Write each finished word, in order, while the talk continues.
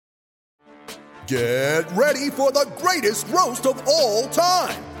Get ready for the greatest roast of all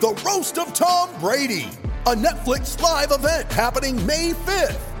time, the Roast of Tom Brady, a Netflix live event happening May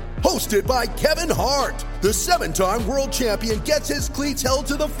 5th. Hosted by Kevin Hart, the 7-time world champion gets his cleats held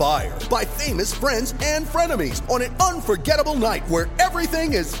to the fire by famous friends and frenemies on an unforgettable night where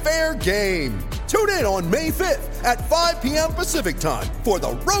everything is fair game. Tune in on May 5th at 5 p.m. Pacific time for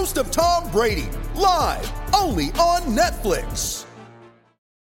the Roast of Tom Brady, live only on Netflix.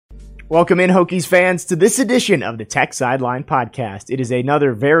 Welcome in, Hokies fans, to this edition of the Tech Sideline Podcast. It is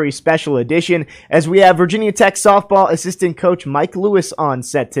another very special edition as we have Virginia Tech softball assistant coach Mike Lewis on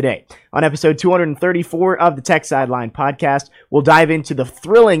set today. On episode 234 of the Tech Sideline Podcast, we'll dive into the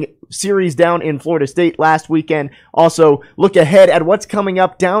thrilling series down in Florida State last weekend. Also, look ahead at what's coming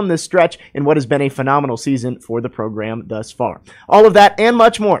up down the stretch in what has been a phenomenal season for the program thus far. All of that and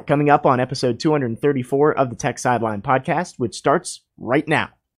much more coming up on episode 234 of the Tech Sideline Podcast, which starts right now.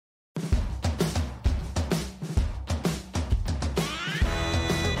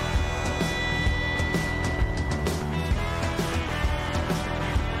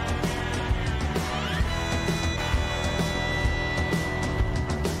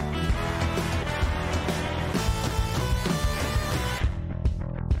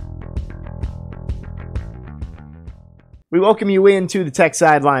 We welcome you into the Tech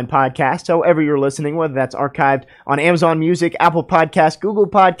Sideline Podcast, however you're listening, whether that's archived on Amazon Music, Apple Podcasts, Google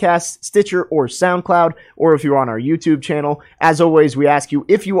Podcasts, Stitcher, or SoundCloud, or if you're on our YouTube channel. As always, we ask you,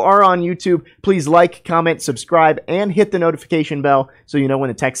 if you are on YouTube, please like, comment, subscribe, and hit the notification bell so you know when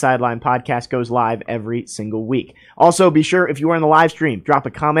the Tech Sideline Podcast goes live every single week. Also, be sure, if you are in the live stream, drop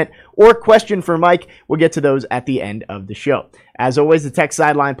a comment or question for Mike. We'll get to those at the end of the show. As always, the Tech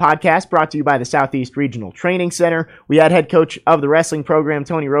Sideline Podcast brought to you by the Southeast Regional Training Center. We had head coach of the wrestling program,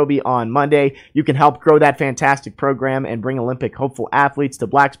 Tony Roby, on Monday. You can help grow that fantastic program and bring Olympic hopeful athletes to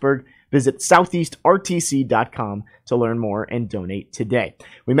Blacksburg. Visit southeastrtc.com to learn more and donate today.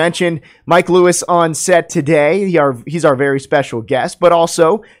 We mentioned Mike Lewis on set today. He's our very special guest, but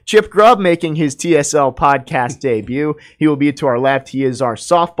also Chip Grubb making his TSL podcast debut. He will be to our left. He is our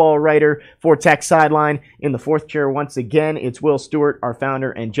softball writer for Tech Sideline. In the fourth chair, once again, it's Will Stewart, our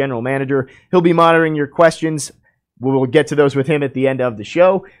founder and general manager. He'll be monitoring your questions. We will get to those with him at the end of the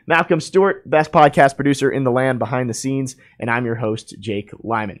show. Malcolm Stewart, best podcast producer in the land behind the scenes, and I'm your host, Jake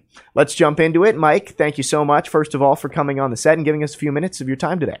Lyman. Let's jump into it. Mike, thank you so much, first of all, for coming on the set and giving us a few minutes of your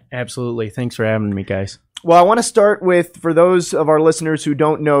time today. Absolutely. Thanks for having me, guys. Well, I want to start with, for those of our listeners who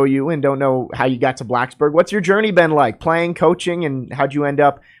don't know you and don't know how you got to Blacksburg, what's your journey been like, playing, coaching, and how'd you end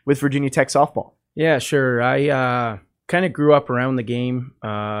up with Virginia Tech softball? Yeah, sure. I kind of grew up around the game,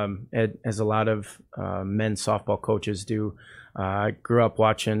 as a lot of men's softball coaches do. I grew up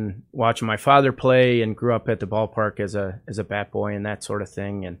watching my father play, and grew up at the ballpark as a bat boy and that sort of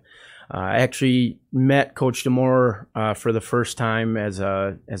thing. And I actually met Coach DeMore for the first time as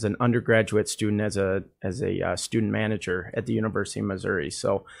an undergraduate student, as a student manager at the University of Missouri.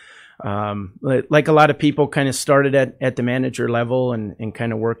 So, like a lot of people, kind of started at the manager level and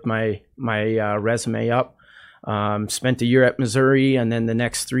kind of worked my resume up. Spent a year at Missouri, and then the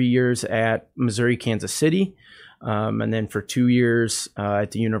next 3 years at Missouri, Kansas City, and then for 2 years at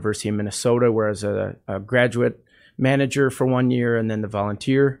the University of Minnesota, where I was a graduate manager for 1 year, and then the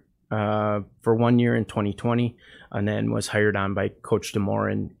volunteer for 1 year in 2020, and then was hired on by Coach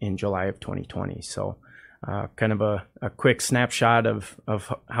DeMore in July of 2020. So kind of a quick snapshot of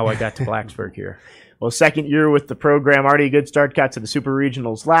how I got to Blacksburg here. Well, second year with the program, already a good start, got to the Super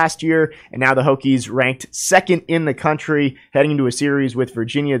Regionals last year, and now the Hokies ranked second in the country, heading into a series with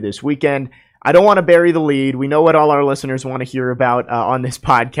Virginia this weekend. I don't want to bury the lead. We know what all our listeners want to hear about on this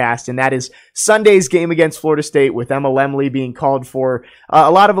podcast, and that is Sunday's game against Florida State, with Emma Lemley being called for a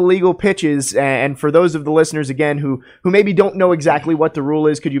lot of illegal pitches. And for those of the listeners, again, who maybe don't know exactly what the rule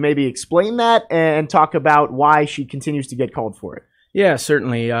is, could you maybe explain that and talk about why she continues to get called for it? Yeah,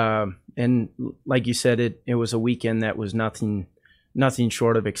 certainly. And like you said, it was a weekend that was nothing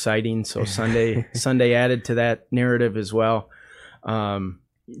short of exciting. So Sunday added to that narrative as well.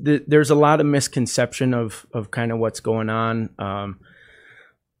 There's a lot of misconception of kind of what's going on.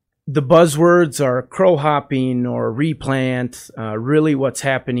 The buzzwords are crow hopping or replant. Really what's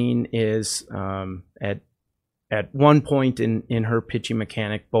happening is at one point in her pitching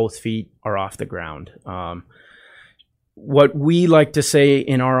mechanic, both feet are off the ground. What we like to say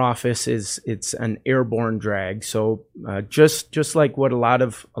in our office is it's an airborne drag. So just like what a lot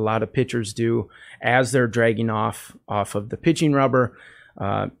of pitchers do as they're dragging off of the pitching rubber,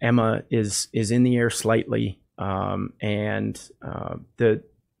 Emma is in the air slightly. And the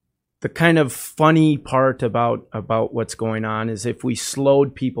kind of funny part about what's going on is if we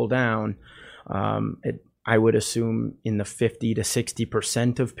slowed people down, I would assume in the 50 to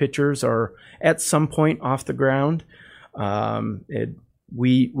 60% of pitchers are at some point off the ground.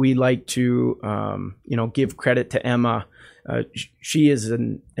 We like to give credit to Emma. She is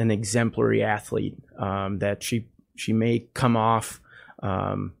an exemplary athlete. That she may come off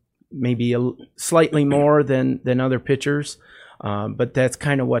maybe slightly more than other pitchers, but that's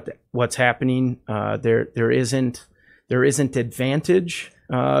kind of what's happening. There isn't advantage,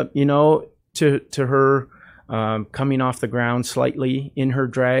 to her coming off the ground slightly in her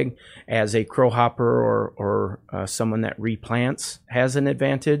drag, as a crow hopper or someone that replants has an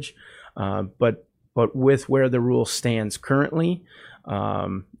advantage. But with where the rule stands currently,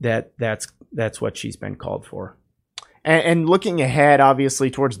 that's what she's been called for. And looking ahead, obviously,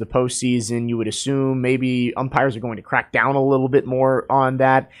 towards the postseason, you would assume maybe umpires are going to crack down a little bit more on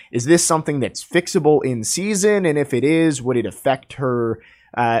that. Is this something that's fixable in season? And if it is, would it affect her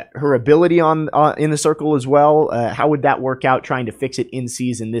ability in the circle as well? How would that work out, trying to fix it in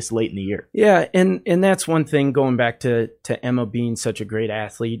season this late in the year? Yeah, and that's one thing, going back to Emma being such a great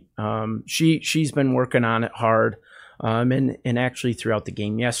athlete. She's been working on it hard, and actually throughout the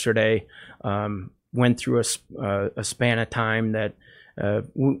game yesterday, went through a span of time that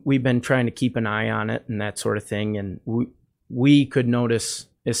we've been trying to keep an eye on it and that sort of thing, and we could notice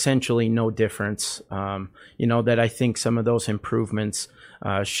essentially no difference. That I think some of those improvements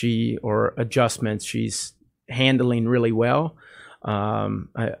or adjustments she's handling really well.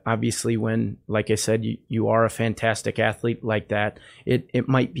 Obviously, when, like I said, you are a fantastic athlete like that, it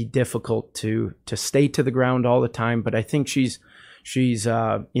might be difficult to stay to the ground all the time, but I think she's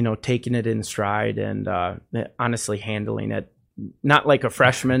taking it in stride and honestly handling it, not like a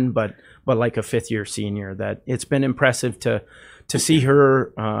freshman, but like a fifth-year senior. That it's been impressive to see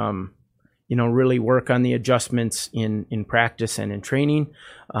her, really work on the adjustments in practice and in training.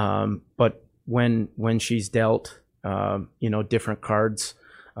 But when she's dealt, different cards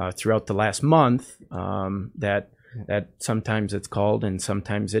throughout the last month, that sometimes it's called and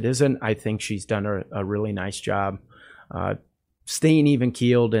sometimes it isn't, I think she's done a really nice job staying even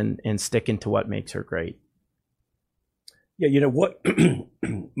keeled and sticking to what makes her great. Yeah, you know what?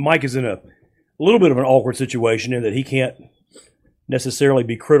 Mike is in a little bit of an awkward situation in that he can't necessarily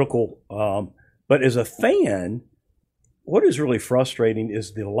be critical. But as a fan, what is really frustrating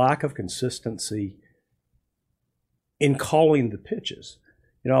is the lack of consistency in calling the pitches.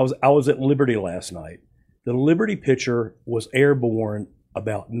 I was at Liberty last night. The Liberty pitcher was airborne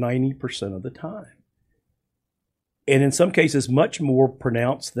about 90% of the time. And in some cases, much more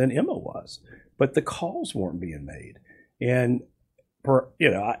pronounced than Emma was. But the calls weren't being made. And,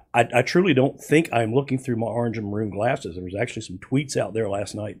 I truly don't think I'm looking through my orange and maroon glasses. There was actually some tweets out there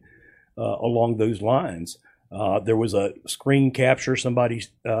last night along those lines. There was a screen capture somebody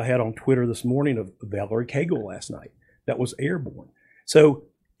had on Twitter this morning of Valerie Cagle last night that was airborne. So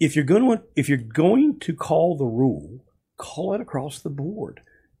if you're going to call the rule, call it across the board.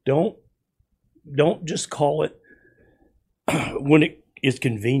 Don't just call it when it is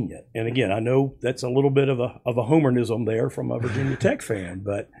convenient. And again, I know that's a little bit of a homernism there from a Virginia Tech fan,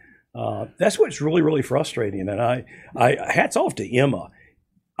 but that's what's really, really frustrating. And I hats off to Emma.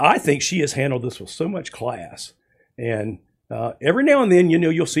 I think she has handled this with so much class. And every now and then,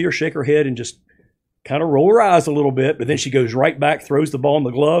 you'll see her shake her head and just kind of roll her eyes a little bit, but then she goes right back, throws the ball in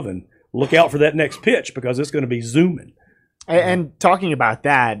the glove, and look out for that next pitch because it's going to be zooming. And talking about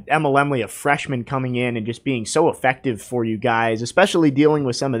that, Emma Lemley, a freshman coming in and just being so effective for you guys, especially dealing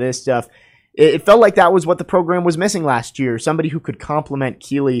with some of this stuff, it felt like that was what the program was missing last year, somebody who could complement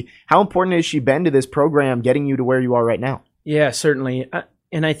Keely. How important has she been to this program, getting you to where you are right now? Yeah, certainly.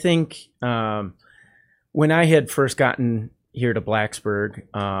 And I think when I had first gotten here to Blacksburg,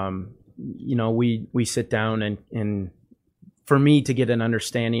 we sit down and for me to get an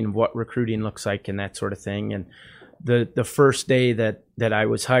understanding of what recruiting looks like and that sort of thing. And the first day that I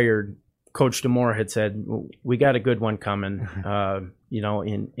was hired, Coach DeMore had said, we got a good one coming,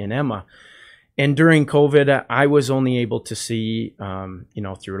 in Emma. And during COVID, I was only able to see,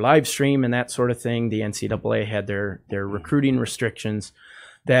 through live stream and that sort of thing. The NCAA had their recruiting restrictions.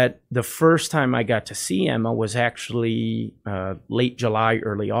 That the first time I got to see Emma was actually late July,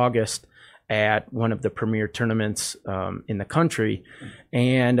 early August at one of the premier tournaments in the country.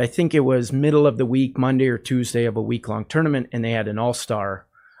 And I think it was middle of the week, Monday or Tuesday of a week-long tournament, and they had an all-star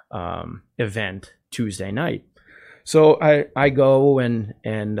event Tuesday night. So I go and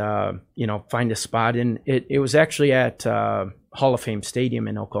find a spot, and it was actually at Hall of Fame Stadium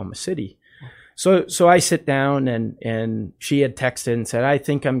in Oklahoma City. So I sit down, and she had texted and said, I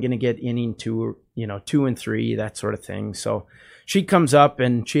think I'm going to get inning 2 and 3, that sort of thing. So she comes up,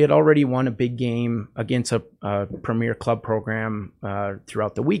 and she had already won a big game against a premier club program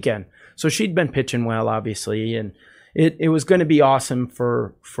throughout the weekend. So she'd been pitching well, obviously, and it was going to be awesome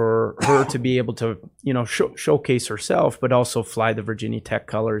for her to be able to, showcase herself, but also fly the Virginia Tech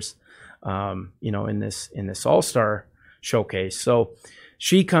colors, in this All-Star showcase. So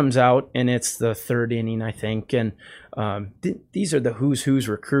she comes out, and it's the third inning, I think, and these are the who's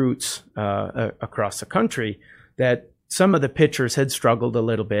recruits across the country that some of the pitchers had struggled a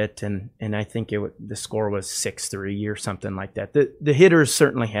little bit, and I think the score was 6-3 or something like that. The hitters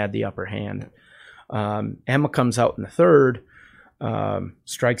certainly had the upper hand. Emma comes out in the third,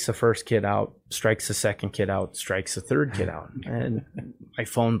 strikes the first kid out, strikes the second kid out, strikes the third kid out, and my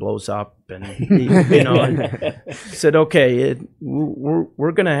phone blows up, and and said, "Okay,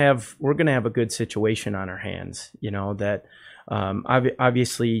 we're gonna have a good situation on our hands." That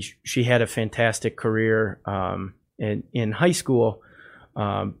obviously she had a fantastic career in high school,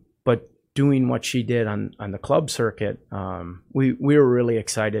 but doing what she did on the club circuit, we were really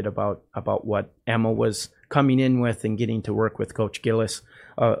excited about what Emma was coming in with and getting to work with Coach Gillis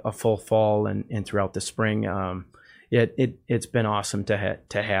a full fall and throughout the spring. It's been awesome to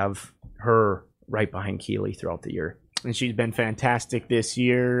have her right behind Keeley throughout the year. And she's been fantastic this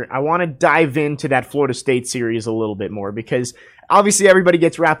year. I want to dive into that Florida State series a little bit more because obviously everybody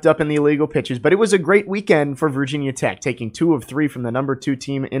gets wrapped up in the illegal pitches, but it was a great weekend for Virginia Tech, taking 2 of 3 from the number 2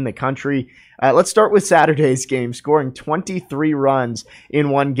 team in the country. Let's start with Saturday's game, scoring 23 runs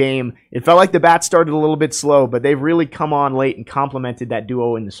in one game. It felt like the bats started a little bit slow, but they've really come on late and complemented that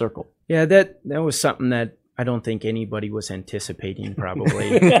duo in the circle. Yeah, that was something that I don't think anybody was anticipating.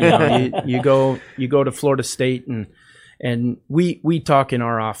 Probably, you go to Florida State and we talk in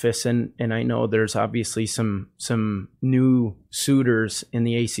our office, and I know there's obviously some new suitors in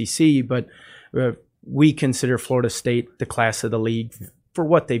the ACC, but we consider Florida State the class of the league for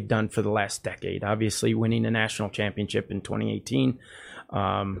what they've done for the last decade. Obviously, winning a national championship in 2018,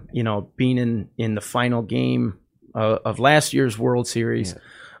 being in the final game of last year's World Series. Yeah.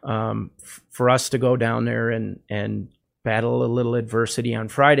 For us to go down there and battle a little adversity on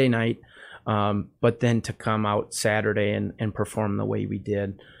Friday night, but then to come out Saturday and perform the way we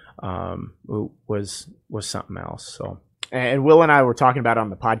did was something else. So, and Will and I were talking about it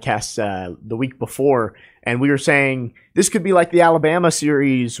on the podcast the week before, and we were saying this could be like the Alabama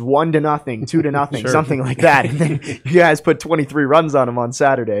series, 1-0, 2-0, Sure. something like that. And then you guys put 23 runs on them on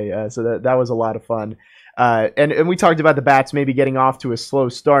Saturday, so that was a lot of fun. And we talked about the bats maybe getting off to a slow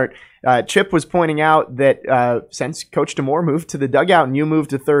start. Chip was pointing out that since Coach DeMore moved to the dugout and you moved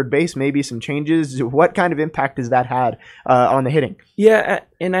to third base, maybe some changes. What kind of impact has that had on the hitting? Yeah,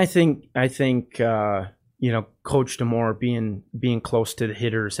 and I think Coach DeMore being close to the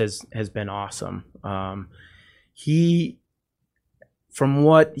hitters has been awesome. From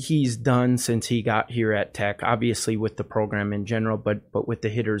what he's done since he got here at Tech, obviously with the program in general, but with the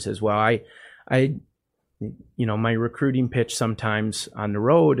hitters as well. My recruiting pitch sometimes on the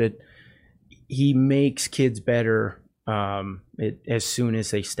road, he makes kids better as soon as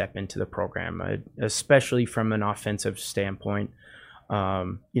they step into the program, especially from an offensive standpoint.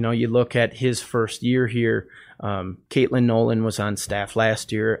 You look at his first year here. Caitlin Nolan was on staff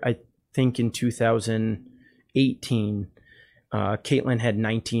last year. I think in 2018, Caitlin had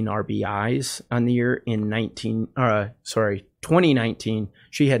 19 RBIs on the year. In 2019,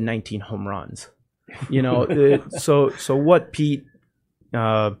 she had 19 home runs. So what Pete,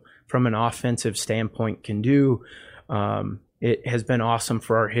 from an offensive standpoint, can do, it has been awesome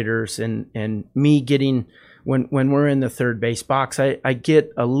for our hitters. And me getting, when we're in the third base box, I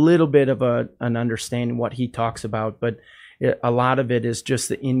get a little bit of an understanding what he talks about, but a lot of it is just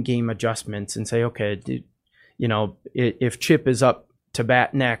the in-game adjustments and say, okay, if Chip is up to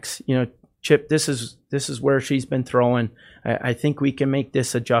bat next, Chip, this is where she's been throwing. I think we can make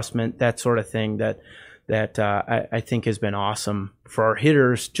this adjustment, that sort of thing that I think has been awesome for our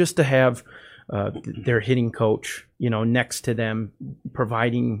hitters, just to have their hitting coach, next to them,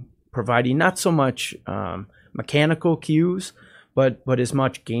 providing not so much mechanical cues, but as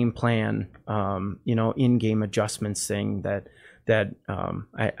much game plan, in-game adjustments thing that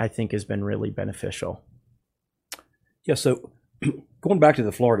I think has been really beneficial. Yeah, so going back to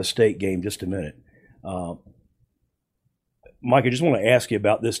the Florida State game just a minute, Mike, I just want to ask you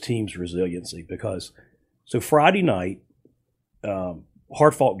about this team's resiliency because Friday night,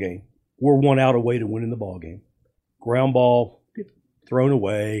 hard-fought game, we're 1 out away to winning the ball game. Ground ball thrown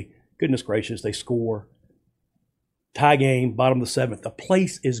away. Goodness gracious, they score. Tie game, bottom of the 7th. The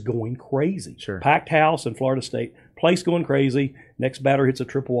place is going crazy. Sure. Packed house in Florida State. Place going crazy. Next batter hits a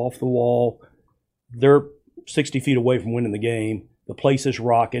triple off the wall. They're 60 feet away from winning the game. The place is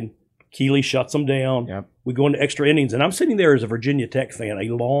rocking. Keeley shuts them down. Yep. We go into extra innings, and I'm sitting there as a Virginia Tech fan,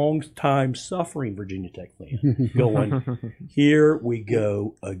 a long-time suffering Virginia Tech fan, going, here we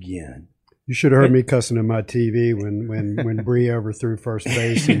go again. You should have heard me cussing at my TV when Bree overthrew first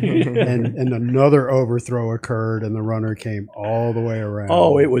base and another overthrow occurred and the runner came all the way around.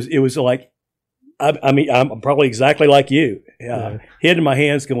 Oh, it was like, I mean, I'm probably exactly like you. Head in my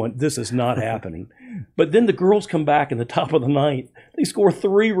hands going, this is not happening. But then the girls come back in the top of the ninth. They score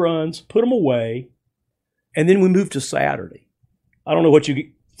 3 runs, put them away, and then we move to Saturday. I don't know what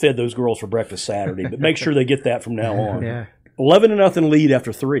you fed those girls for breakfast Saturday, but make sure they get that from now on. Yeah. 11-0 lead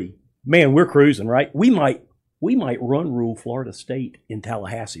after 3. Man, we're cruising, right? We might run rule Florida State in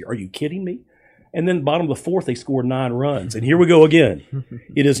Tallahassee. Are you kidding me? And then bottom of the 4th, they scored 9 runs. And here we go again.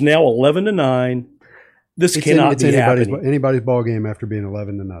 It is now 11-9. This cannot be happening. Anybody's ball game after being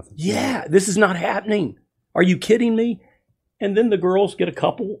 11-0. Yeah, this is not happening. Are you kidding me? And then the girls get a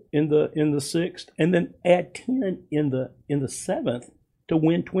couple in the 6th, and then add 10 in the 7th to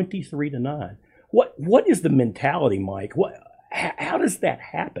win 23-9. What is the mentality, Mike? How does that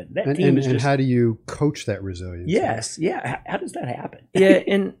happen? That team is just. And how do you coach that resilience? Yes, yeah. How does that happen? Yeah,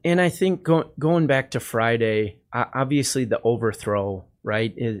 and I think going back to Friday, obviously the overthrow,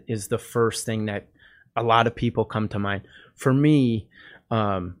 right, is the first thing that a lot of people come to mind. For me,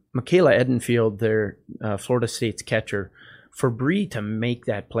 Michaela Edenfield, their Florida State's catcher, for Bree to make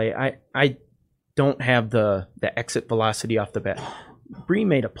that play, I don't have the exit velocity off the bat. Bree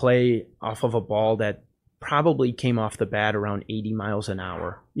made a play off of a ball that probably came off the bat around 80 miles an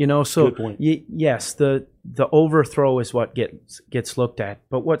hour. So yes, the overthrow is what gets looked at.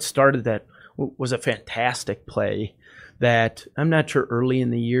 But what started that was a fantastic play that I'm not sure early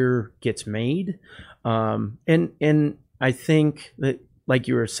in the year gets made. And I think that, like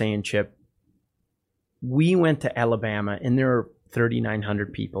you were saying, Chip, we went to Alabama and there are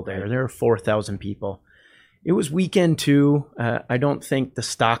 3,900 people there. There are 4,000 people. It was weekend 2. I don't think the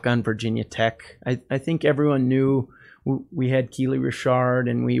stock on Virginia Tech. I think everyone knew we had Keely Richard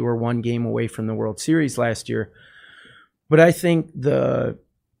and we were 1 game away from the World Series last year. But I think the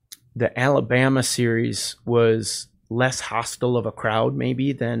Alabama series was less hostile of a crowd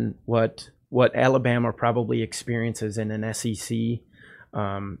maybe than what Alabama probably experiences in an SEC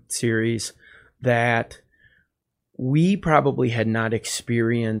series, that we probably had not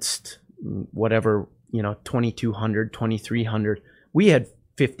experienced whatever, 2,200, 2,300. We had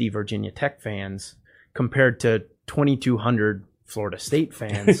 50 Virginia Tech fans compared to 2,200 Florida State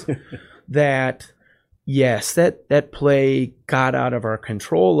fans. That, yes, that play got out of our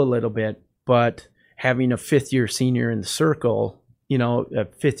control a little bit, but having a 5th-year senior in the circle, a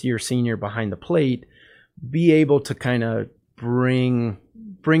 5th-year senior behind the plate, be able to kind of bring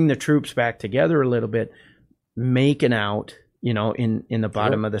the troops back together a little bit, make an out, in the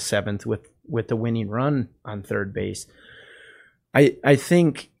bottom of the 7th with the winning run on third base, I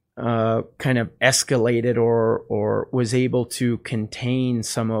think kind of escalated or was able to contain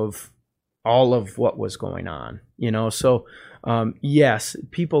all of what was going on, So yes,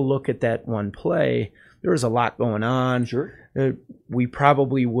 people look at that one play. There was a lot going on. Sure. We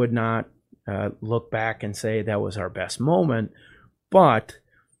probably would not look back and say that was our best moment, but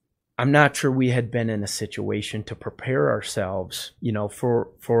I'm not sure we had been in a situation to prepare ourselves,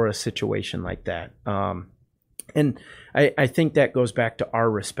 for a situation like that. And I think that goes back to our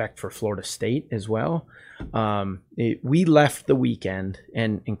respect for Florida State as well. We left the weekend,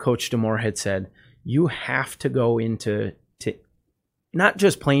 and Coach DeMore had said, you have to go into not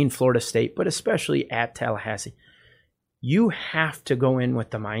just playing Florida State, but especially at Tallahassee. You have to go in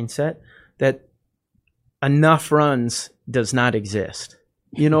with the mindset that enough runs does not exist.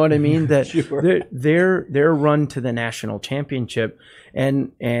 You know what I mean? That Sure. their run to the national championship,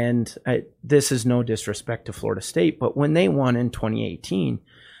 and this is no disrespect to Florida State, but when they won in 2018,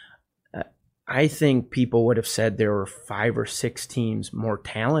 I think people would have said there were 5 or 6 teams more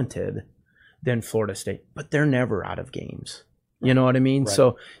talented than Florida State, but they're never out of games. You know what I mean? Right.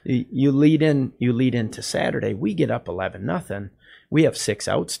 So you lead into Saturday. We get up 11-0. We have 6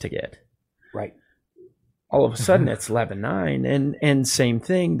 outs to get. Right. All of a sudden it's 11-9, and same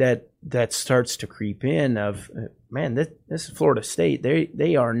thing that starts to creep in of, man, this is Florida State.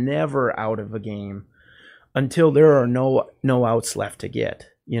 They are never out of a game until there are no outs left to get.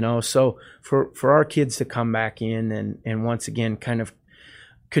 So for our kids to come back in and once again kind of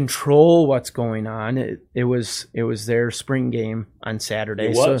control what's going on. It was their spring game on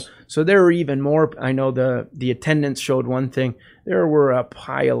Saturday. It was. So there were even more. I know the attendance showed one thing. There were a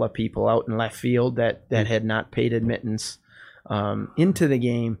pile of people out in left field that had not paid admittance into the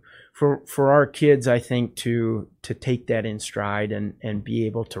game for our kids, I think to take that in stride and be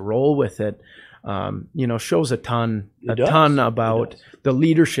able to roll with it, shows a ton about the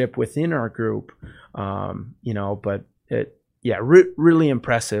leadership within our group. But really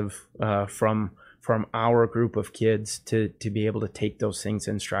impressive from our group of kids to be able to take those things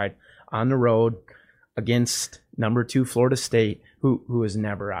in stride on the road against number 2 Florida State, who is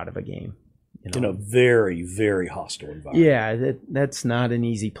never out of a game. In a very, very hostile environment. Yeah, that's not an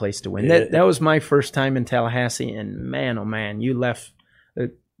easy place to win. That was my first time in Tallahassee, and man, oh man, you left.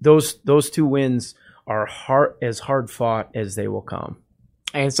 Those 2 wins are as hard fought as they will come.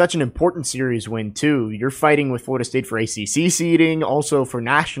 And it's such an important series win, too. You're fighting with Florida State for ACC seeding, also for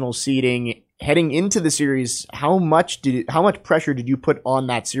national seeding. Heading into the series, how much pressure did you put on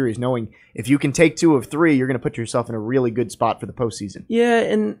that series, knowing if you can take 2 of 3, you're going to put yourself in a really good spot for the postseason? Yeah,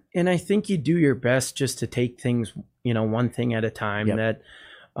 and I think you do your best just to take things, one thing at a time. Yep. That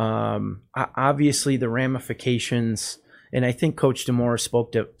obviously the ramifications, and I think Coach DeMore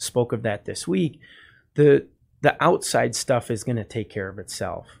spoke of that this week. The outside stuff is going to take care of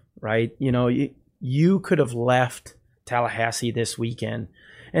itself, right? You could have left Tallahassee this weekend,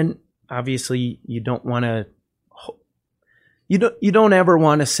 and obviously you don't want to. You don't ever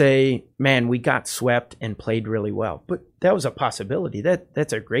want to say, "Man, we got swept and played really well," but that was a possibility.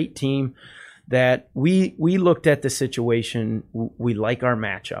 That's a great team. That we looked at the situation. We like our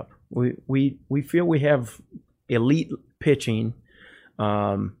matchup. We feel we have elite pitching,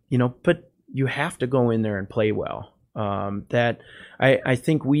 but you have to go in there and play well. That I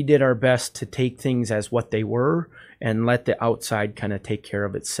think we did our best to take things as what they were and let the outside kind of take care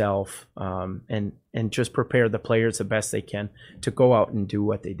of itself, and just prepare the players the best they can to go out and do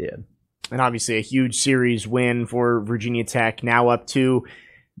what they did. And obviously a huge series win for Virginia Tech, now up to,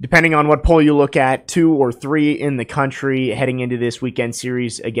 depending on what poll you look at, 2 or 3 in the country heading into this weekend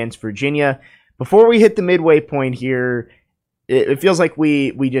series against Virginia. Before we hit the midway point here, it feels like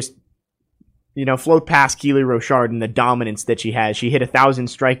we just float past Keely Rochard and the dominance that she has. She hit 1,000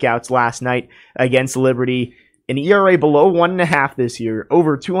 strikeouts last night against Liberty. An ERA below 1.5 this year,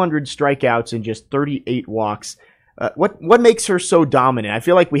 over 200 strikeouts and just 38 walks. What makes her so dominant? I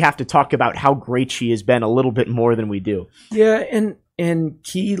feel like we have to talk about how great she has been a little bit more than we do. Yeah, and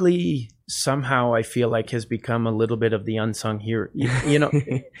Keely somehow I feel like has become a little bit of the unsung hero.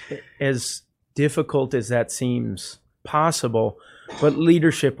 As difficult as that seems possible, but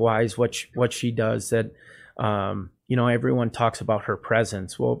leadership-wise, what she does, that everyone talks about her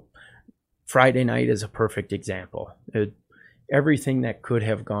presence. Well, Friday night is a perfect example. Everything that could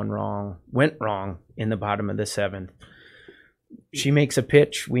have gone wrong went wrong in the bottom of the 7th. She makes a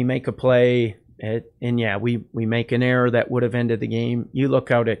pitch, we make a play, we make an error that would have ended the game. You look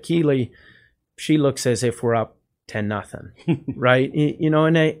out at Keely, she looks as if we're up 10-0, right?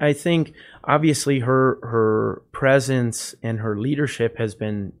 And I think obviously her presence and her leadership has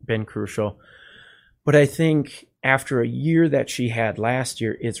been crucial. But I think after a year that she had last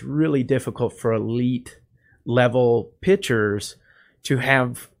year, it's really difficult for elite level pitchers to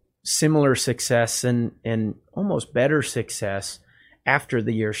have similar success and almost better success after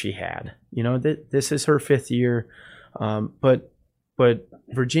the year she had. This is her 5th year, but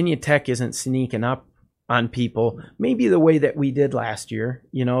Virginia Tech isn't sneaking up on people maybe the way that we did last year.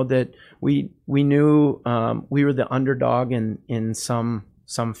 That we knew we were the underdog in some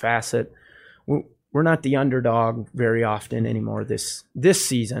facet. We're not the underdog very often anymore this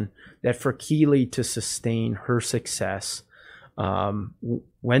season. That for Keely to sustain her success,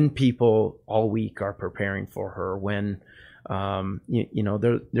 when people all week are preparing for her, when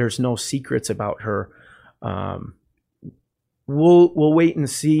there's no secrets about her. We'll wait and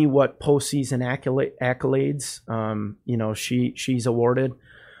see what postseason accolades she's awarded.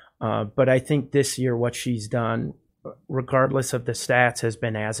 But I think this year what she's done, regardless of the stats, has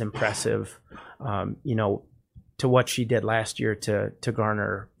been as impressive, to what she did last year to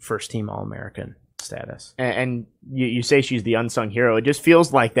garner first team All-American status. And you say she's the unsung hero. It just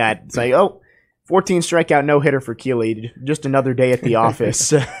feels like that. It's like, 14 strikeout no-hitter for Keely. Just another day at the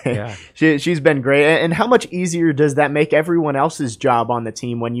office. Yeah. She's been great. And how much easier does that make everyone else's job on the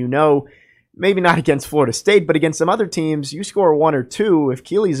team when maybe not against Florida State, but against some other teams, you score 1 or 2. If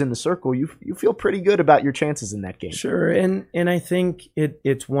Keely's in the circle, you feel pretty good about your chances in that game. Sure, and I think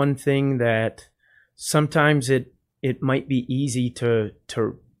it's one thing that sometimes it might be easy to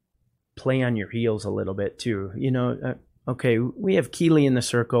play on your heels a little bit too. Okay, we have Keely in the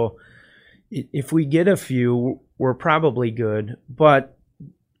circle. If we get a few, we're probably good, but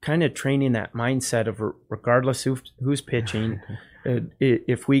kind of training that mindset of regardless who's pitching,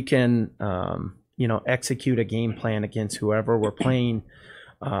 if we can, execute a game plan against whoever we're playing,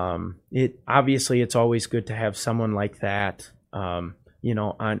 It's always good to have someone like that, on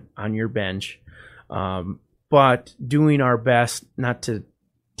your bench. But doing our best not to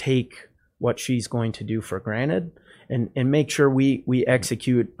take what she's going to do for granted, and make sure we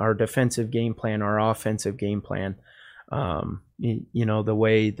execute our defensive game plan, our offensive game plan. The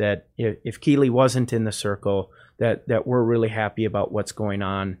way that if Keely wasn't in the circle, that we're really happy about what's going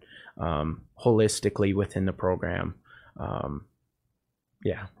on holistically within the program.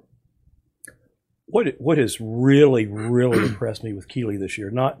 Yeah. What has really, really impressed me with Keely this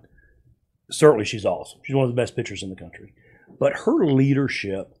year, certainly she's awesome. She's one of the best pitchers in the country. But her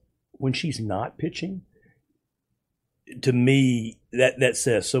leadership when she's not pitching, to me, that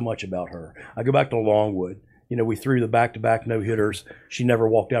says so much about her. I go back to Longwood. We threw the back-to-back no-hitters. She never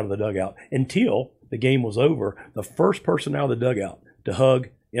walked out of the dugout until the game was over. The first person out of the dugout to hug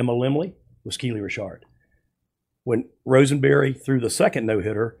Emma Limley was Keely Richard. When Rosenberry threw the second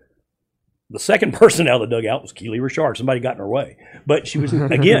no-hitter, the second person out of the dugout was Keely Richard. Somebody got in her way. But she was,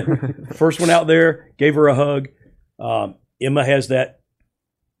 again, first one out there, gave her a hug. Emma has that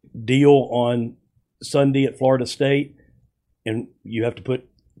deal on Sunday at Florida State, and you have to put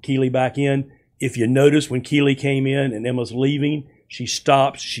Keely back in. If you notice when Keely came in and Emma's leaving, she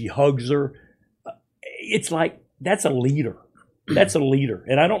stops, she hugs her. It's like, that's a leader. That's a leader.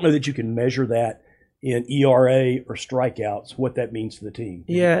 And I don't know that you can measure that in ERA or strikeouts, what that means to the team.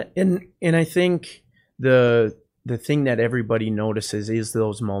 Yeah, and I think the thing that everybody notices is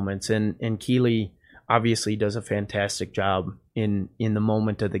those moments. And Keely obviously does a fantastic job in the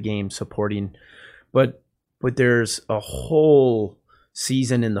moment of the game supporting. But there's a whole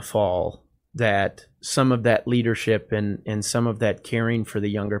season in the fall that some of that leadership and some of that caring for the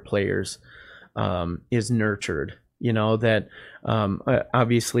younger players is nurtured. That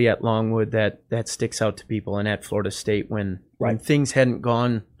obviously at Longwood that sticks out to people, and at Florida State when things hadn't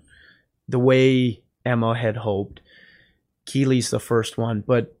gone the way Emma had hoped, Keely's the first one.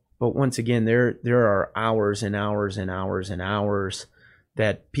 But once again, there are hours and hours and hours and hours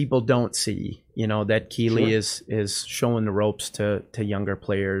that people don't see. That Keely is showing the ropes to younger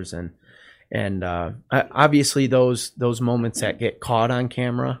players, and obviously those moments that get caught on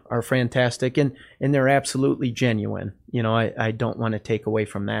camera are fantastic, and they're absolutely genuine. I don't want to take away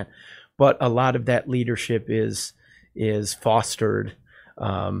from that, but a lot of that leadership is fostered,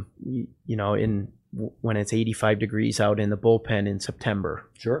 when it's 85 degrees out in the bullpen in September.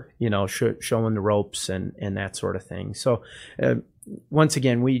 Sure. Showing the ropes and that sort of thing. So once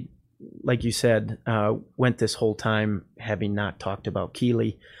again, we, like you said, went this whole time having not talked about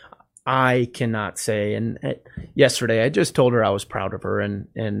Keely. I cannot say, and yesterday I just told her I was proud of her, and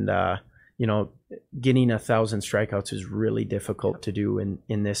getting 1,000 strikeouts is really difficult to do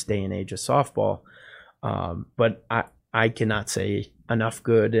in this day and age of softball. But I cannot say enough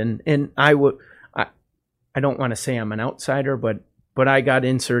good, and I don't want to say I'm an outsider, but I got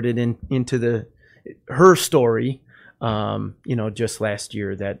inserted into her story, just last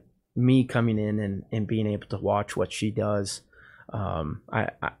year, that me coming in and being able to watch what she does.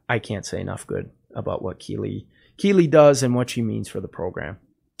 I can't say enough good about what Keely does and what she means for the program.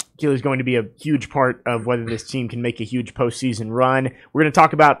 Keely's going to be a huge part of whether this team can make a huge postseason run. We're going to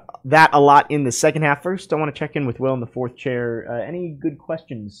talk about that a lot in the second half. First, I want to check in with Will in the fourth chair. Any good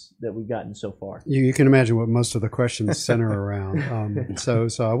questions that we've gotten so far? You can imagine what most of the questions center around. So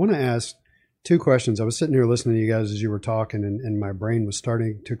I want to ask two questions. I was sitting here listening to you guys as you were talking, and my brain was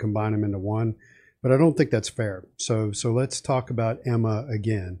starting to combine them into one. But I don't think that's fair. So let's talk about Emma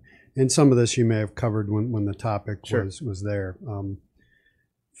again. And some of this you may have covered when the topic was there.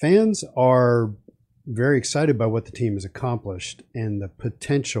 Fans are very excited by what the team has accomplished and the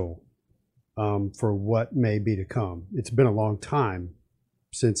potential for what may be to come. It's been a long time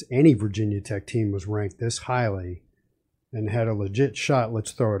since any Virginia Tech team was ranked this highly and had a legit shot,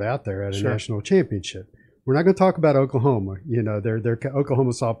 let's throw it out there, at a national championship. We're not going to talk about Oklahoma. Their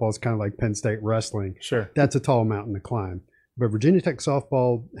Oklahoma softball is kind of like Penn State wrestling. Sure. That's a tall mountain to climb. But Virginia Tech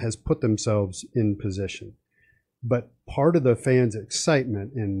softball has put themselves in position. But part of the fans'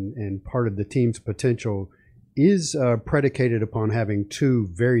 excitement and part of the team's potential is predicated upon having two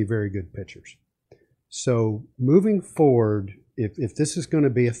very, very good pitchers. So moving forward, if this is going to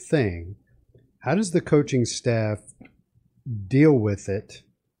be a thing, how does the coaching staff deal with it?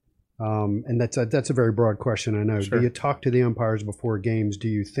 And that's a very broad question, I know. Sure. Do you talk to the umpires before games? Do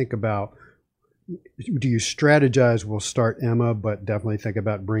you strategize, we'll start Emma, but definitely think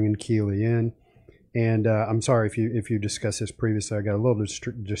about bringing Keely in? And I'm sorry if you discussed this previously, I got a little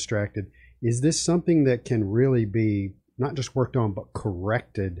distracted. Is this something that can really be not just worked on, but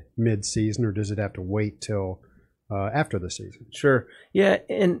corrected mid-season, or does it have to wait till after the season. Sure. Yeah,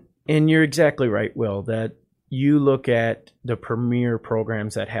 and you're exactly right, Will, that you look at the premier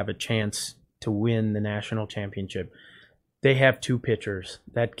programs that have a chance to win the national championship. They have 2 pitchers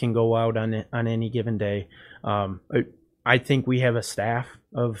that can go out on any given day. I think we have a staff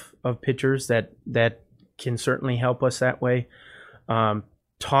of pitchers that can certainly help us that way.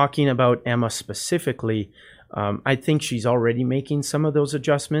 Talking about Emma specifically, I think she's already making some of those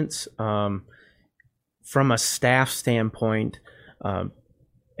adjustments. From a staff standpoint,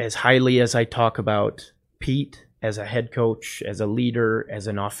 as highly as I talk about Pete as a head coach, as a leader, as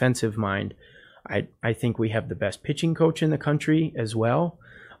an offensive mind, I think we have the best pitching coach in the country as well.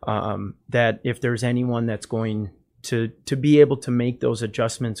 That if there's anyone that's going to be able to make those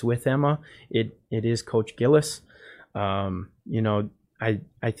adjustments with Emma, it is Coach Gillis.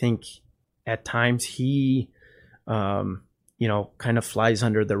 I think at times he, kind of flies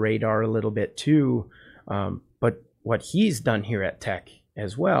under the radar a little bit too. But what he's done here at Tech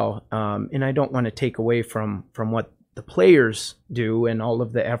as well, and I don't want to take away from what the players do and all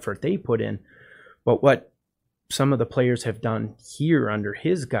of the effort they put in, but what some of the players have done here under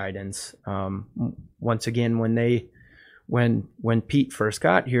his guidance. Once again, when Pete first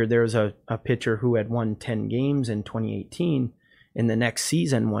got here, there was a pitcher who had won 10 games in 2018, and the next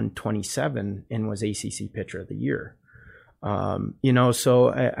season won 27 and was ACC Pitcher of the Year.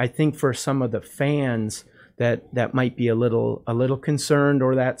 So I think for some of the fans that might be a little concerned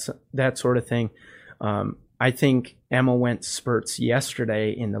or that sort of thing, I think Emma went spurts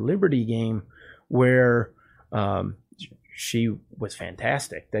yesterday in the Liberty game where she was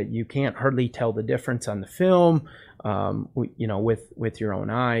fantastic. That you can't hardly tell the difference on the film, with your own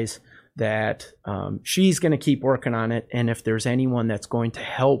eyes. That she's going to keep working on it, and if there's anyone that's going to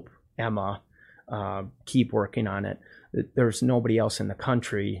help Emma keep working on it, there's nobody else in the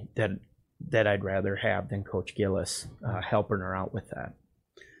country that I'd rather have than Coach Gillis helping her out with that.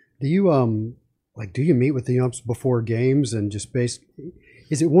 Do you do you meet with the umps before games and just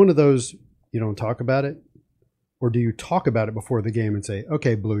is it one of those you don't talk about it, or do you talk about it before the game and say,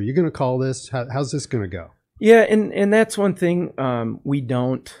 okay, Blue, you're going to call this? How's this going to go? Yeah, and that's one thing we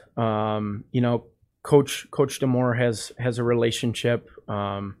don't. Coach DeMore has a relationship,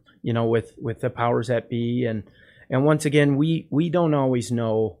 with the powers that be, and once again, we don't always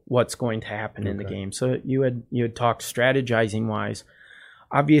know what's going to happen in the game. So you had talked strategizing wise.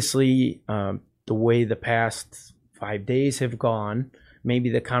 Obviously, the way the past 5 days have gone, maybe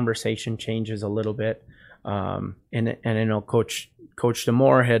the conversation changes a little bit. And I know Coach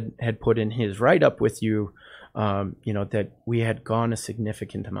DeMore had put in his write-up with you, that we had gone a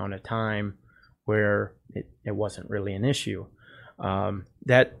significant amount of time where it wasn't really an issue.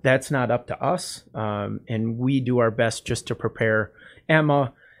 That's not up to us, and we do our best just to prepare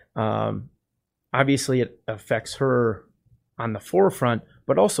Emma. Obviously, it affects her on the forefront,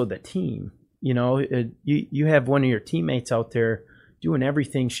 but also the team. You have one of your teammates out there doing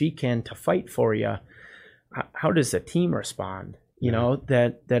everything she can to fight for you. How does the team respond?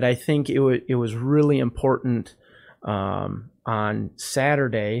 That I think it was really important. On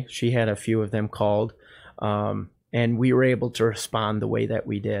Saturday, she had a few of them called, and we were able to respond the way that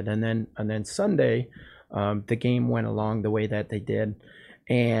we did. And then Sunday, the game went along the way that they did.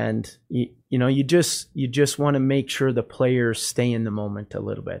 And you just want to make sure the players stay in the moment a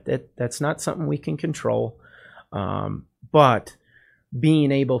little bit. That's not something we can control, but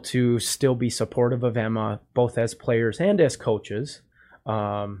being able to still be supportive of Emma, both as players and as coaches,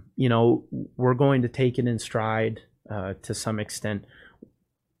 we're going to take it in stride to some extent.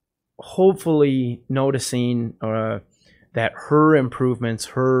 Hopefully noticing that her improvements,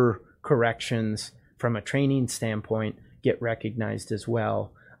 her corrections from a training standpoint get recognized as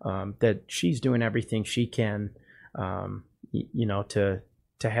well, that she's doing everything she can, to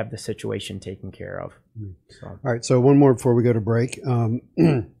have the situation taken care of. So. All right, so one more before we go to break.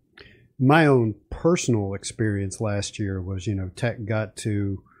 My own personal experience last year was, Tech got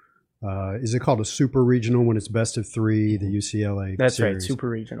to, is it called a super regional when it's best of 3, the UCLA That's series. right, super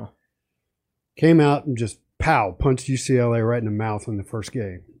regional. Came out and just, punched UCLA right in the mouth in the first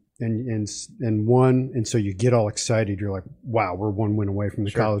game and won. And so you get all excited. You're like, wow, we're one win away from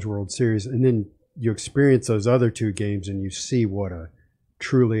the College World Series. And then you experience those other 2 games and you see what a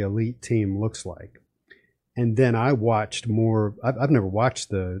truly elite team looks like. And then I watched more. I've never watched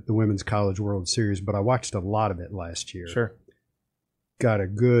the Women's College World Series, but I watched a lot of it last year. Sure. Got a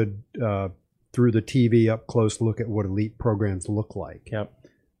good, through the TV, up close look at what elite programs look like. Yep.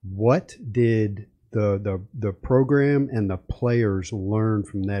 What did the program and the players learn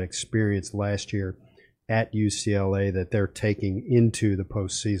from that experience last year at UCLA that they're taking into the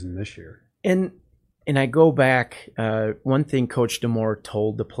postseason this year? And and I go back, one thing Coach DeMore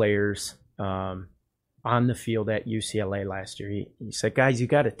told the players on the field at UCLA last year, he said, guys, you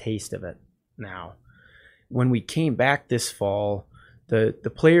got a taste of it now. When we came back this fall,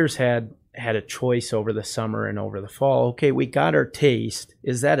 the players had a choice over the summer and over the fall. Okay, we got our taste.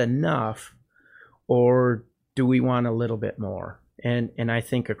 Is that enough, or do we want a little bit more? And I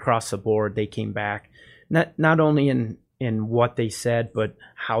think across the board they came back, not only in what they said, but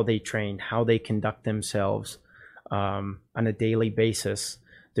how they train, how they conduct themselves on a daily basis,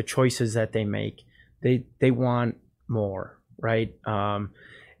 the choices that they make. They want more, right?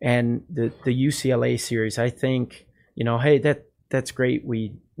 And the UCLA series, I think, hey, that's great.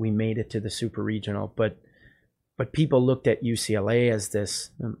 We made it to the Super Regional, but people looked at UCLA as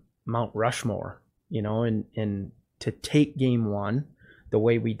this Mount Rushmore, and to take game one the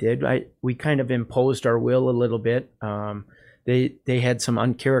way we did, we kind of imposed our will a little bit. They had some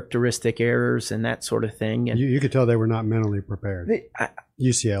uncharacteristic errors and that sort of thing. And you could tell they were not mentally prepared.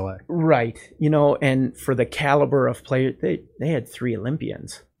 UCLA. Right. And for the caliber of players, they had 3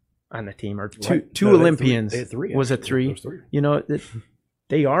 Olympians on the team, or two Olympians. They had three. Was it 3?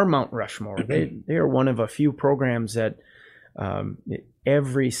 They are Mount Rushmore. They are one of a few programs that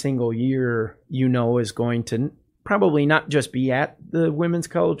every single year, is going to probably not just be at the Women's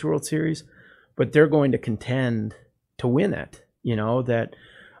College World Series, but they're going to contend to win it.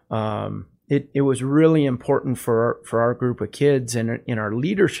 It was really important for our group of kids and in our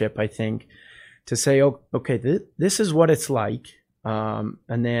leadership, I think, to say, okay, this is what it's like. And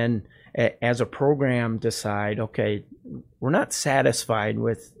then as a program decide, okay, we're not satisfied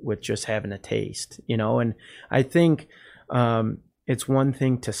with just having a taste, and I think it's one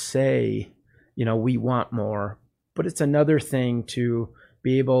thing to say, we want more, but it's another thing to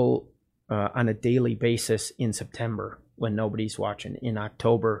be able on a daily basis in September when nobody's watching, in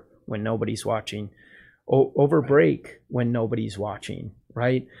October when nobody's watching, over break when nobody's watching,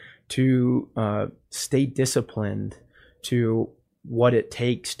 right? To stay disciplined to what it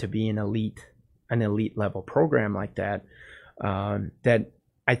takes to be an elite level program like that. That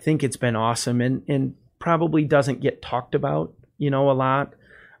I think it's been awesome and probably doesn't get talked about, a lot.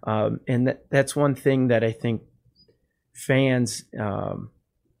 And that's one thing that I think fans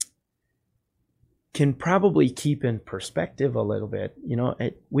can probably keep in perspective a little bit.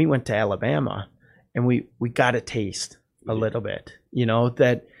 We went to Alabama and we got a taste a little bit,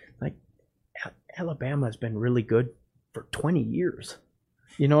 that like Alabama has been really good for 20 years.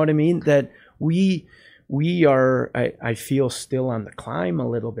 You know what I mean? That we are, I feel, still on the climb a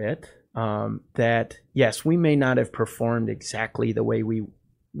little bit. That yes, we may not have performed exactly the way we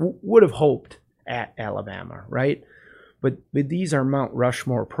would have hoped at Alabama, right? But these are Mount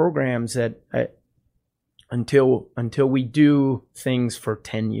Rushmore programs that until we do things for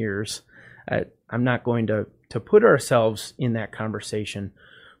 10 years, I'm not going to put ourselves in that conversation.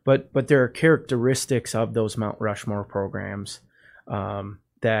 But there are characteristics of those Mount Rushmore programs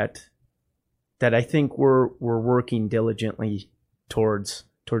that I think we're working diligently towards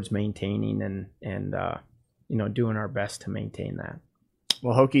maintaining and doing our best to maintain that.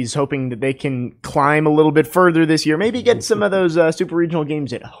 Well, Hokies hoping that they can climb a little bit further this year. Maybe get some of those super regional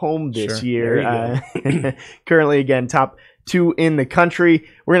games at home this year. Currently, again, top 2 in the country.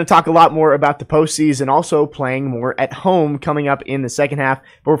 We're going to talk a lot more about the postseason, also playing more at home coming up in the second half.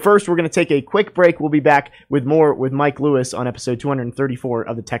 But first, we're going to take a quick break. We'll be back with more with Mike Lewis on episode 234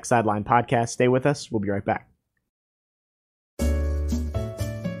 of the Tech Sideline podcast. Stay with us. We'll be right back.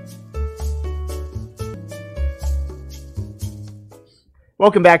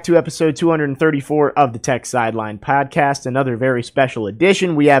 Welcome back to episode 234 of the Tech Sideline podcast, another very special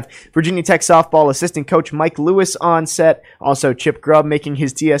edition. We have Virginia Tech softball assistant coach Mike Lewis on set, also Chip Grubb making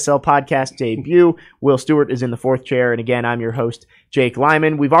his TSL podcast debut. Will Stewart is in the 4th chair, and again, I'm your host, Jake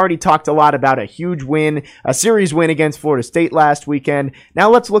Lyman. We've already talked a lot about a huge win, a series win against Florida State last weekend. Now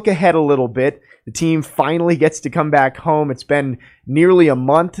let's look ahead a little bit. The team finally gets to come back home. It's been nearly a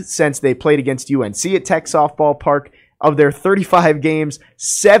month since they played against UNC at Tech Softball Park. Of their 35 games,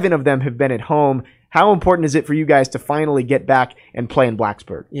 7 of them have been at home. How important is it for you guys to finally get back and play in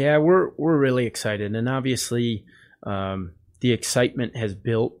Blacksburg? Yeah, we're really excited, and obviously the excitement has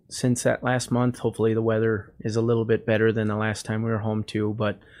built since that last month. Hopefully the weather is a little bit better than the last time we were home too,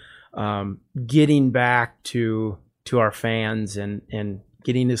 but getting back to our fans and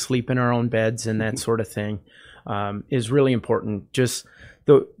getting to sleep in our own beds and that sort of thing is really important. Just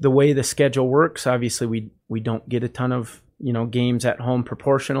the way the schedule works, obviously we don't get a ton of games at home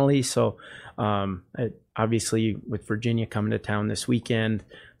proportionally. So obviously with Virginia coming to town this weekend,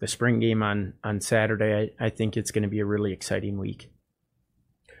 the spring game on Saturday, I think it's going to be a really exciting week.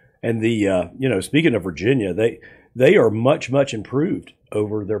 And speaking of Virginia, they are much improved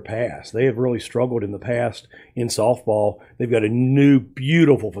over their past. They have really struggled in the past in softball. They've got a new,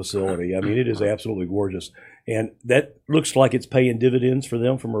 beautiful facility. I mean, it is absolutely gorgeous. And that looks like it's paying dividends for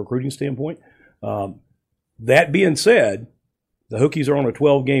them from a recruiting standpoint. That being said, the Hokies are on a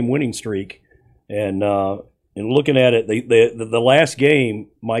 12-game winning streak. And looking at it, the last game,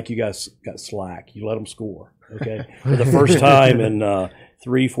 Mike, you guys got slack. You let them score, okay? For the first time in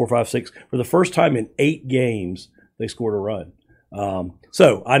 3, 4, 5, 6. For the first time in 8 games, they scored a run.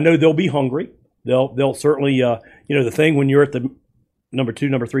 So I know they'll be hungry. They'll certainly, the thing when you're at the number 2,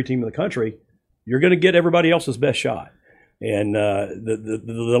 number 3 team in the country, you're going to get everybody else's best shot. And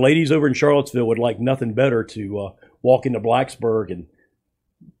the ladies over in Charlottesville would like nothing better to walk into Blacksburg and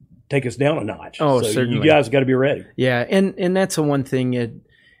take us down a notch. Oh, so certainly. You guys got to be ready. Yeah, and that's the one thing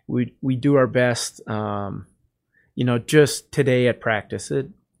we do our best. Just today at practice,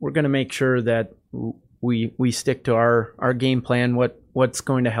 we're going to make sure that we stick to our game plan. What's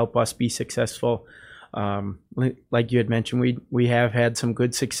going to help us be successful. Like you had mentioned, we have had some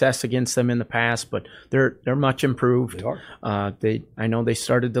good success against them in the past, but they're much improved. They are. I know they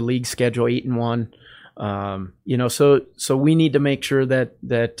started the league schedule 8-1. So we need to make sure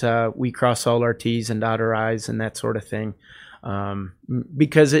that we cross all our T's and dot our I's and that sort of thing.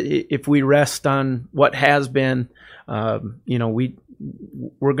 Because if we rest on what has been, we're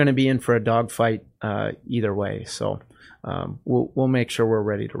going to be in for a dogfight either way. So we'll make sure we're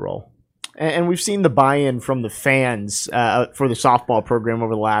ready to roll. And we've seen the buy-in from the fans for the softball program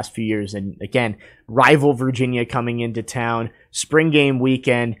over the last few years. And again, rival Virginia coming into town, spring game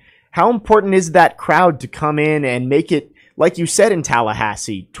weekend. How important is that crowd to come in and make it, like you said in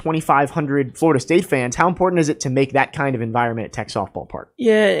Tallahassee, 2,500 Florida State fans? How important is it to make that kind of environment at Tech Softball Park?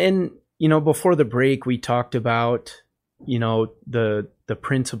 Yeah, and before the break, we talked about the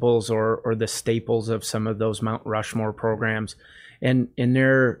principles or the staples of some of those Mount Rushmore programs. And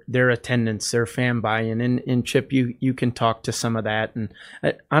their attendance, their fan buy-in, and Chip, you can talk to some of that. And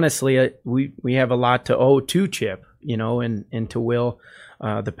honestly, we have a lot to owe to Chip, and to Will,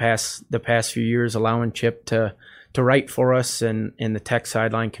 the past few years, allowing Chip to write for us and in the Tech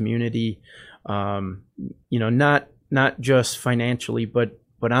sideline community. Not just financially, but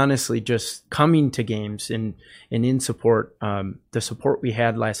honestly, just coming to games and in support. The support we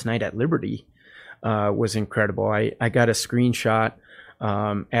had last night at Liberty was incredible. I got a screenshot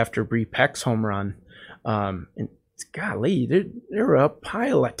after Bree Peck's home run, and golly, there were a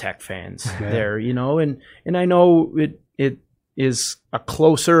pile of Tech fans there, and I know it is a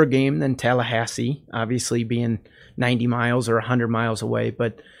closer game than Tallahassee, obviously being 90 miles or 100 miles away,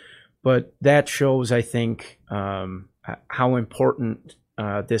 but that shows, I think, how important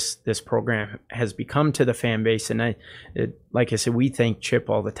this program has become to the fan base. And like I said, we thank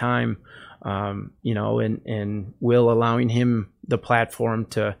Chip all the time. And Will allowing him the platform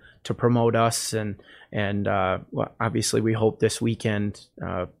to promote us, and obviously we hope this weekend,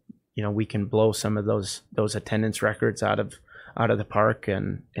 we can blow some of those attendance records out of the park,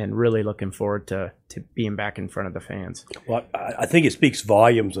 and really looking forward to being back in front of the fans. Well, I think it speaks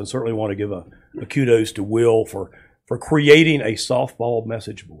volumes, and certainly want to give a kudos to Will for creating a softball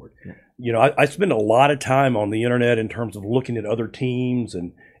message board. I spend a lot of time on the internet in terms of looking at other teams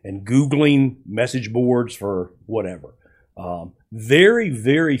and Googling message boards for whatever. Very,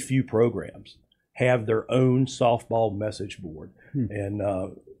 very few programs have their own softball message board. And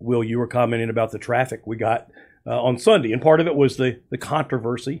Will, you were commenting about the traffic we got on Sunday, and part of it was the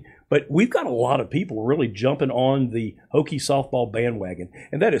controversy. But we've got a lot of people really jumping on the Hokie softball bandwagon,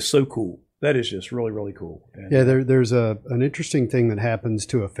 and that is so cool. That is just really, really cool. And, yeah, there's an interesting thing that happens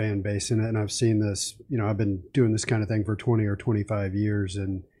to a fan base, and I've seen this. I've been doing this kind of thing for 20 or 25 years,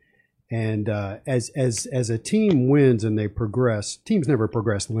 and as a team wins and they progress, teams never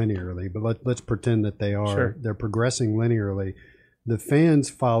progress linearly, but let's pretend that they are. Sure. They're progressing linearly. The fans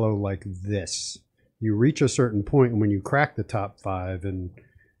follow like this. You reach a certain point, and when you crack the top 5,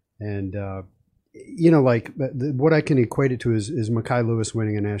 what I can equate it to is Mekhi Lewis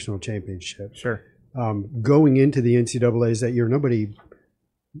winning a national championship. Sure. Going into the NCAAs that year,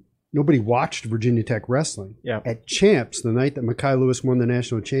 nobody watched Virginia Tech wrestling. Yeah. At Champs, the night that Mekhi Lewis won the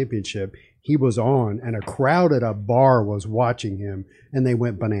national championship, he was on, and a crowd at a bar was watching him, and they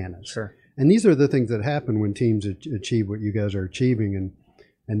went bananas. Sure. And these are the things that happen when teams achieve what you guys are achieving.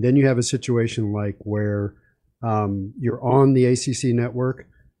 And then you have a situation like where you're on the ACC network,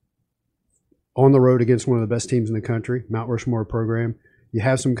 on the road against one of the best teams in the country, Mount Rushmore program. You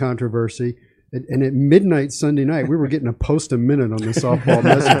have some controversy. And at midnight Sunday night, we were getting a post a minute on the softball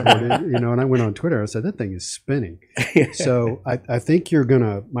message board, you know, and I went on Twitter. I said, that thing is spinning. So I think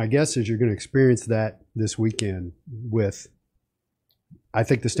my guess is you're going to experience that this weekend I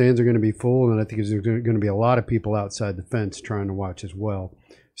think the stands are going to be full, and I think there's going to be a lot of people outside the fence trying to watch as well.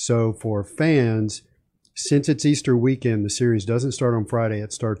 So for fans, since it's Easter weekend, the series doesn't start on Friday.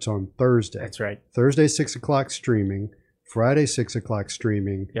 It starts on Thursday. That's right. Thursday, 6 o'clock streaming. Friday, 6 o'clock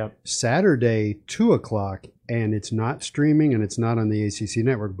streaming. Yep. Saturday, 2 o'clock, and it's not streaming and it's not on the ACC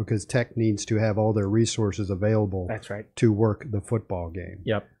network because Tech needs to have all their resources available. That's right. To work the football game.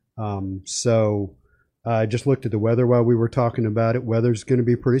 Yep. So I just looked at the weather while we were talking about it. Weather's going to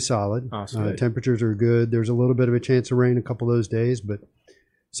be pretty solid. Awesome. Temperatures are good. There's a little bit of a chance of rain a couple of those days, but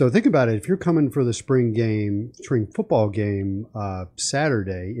so think about it. If you're coming for the spring football game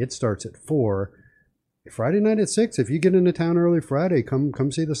Saturday, it starts at 4. Friday night at 6. If you get into town early Friday, come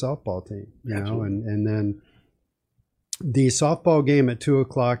see the softball team. You know, and then the softball game at 2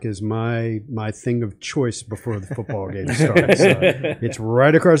 o'clock is my thing of choice before the football game starts. So it's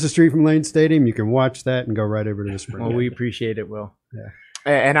right across the street from Lane Stadium. You can watch that and go right over to the spring. Well, we appreciate it, Will. Yeah.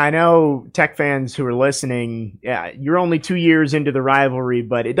 And I know Tech fans who are listening, you're only 2 years into the rivalry,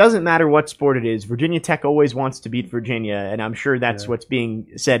 but it doesn't matter what sport it is. Virginia Tech always wants to beat Virginia, and I'm sure that's what's being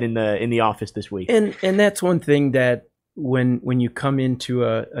said in the office this week. And that's one thing that when you come into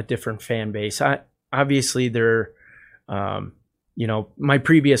a different fan base, obviously they're, you know, my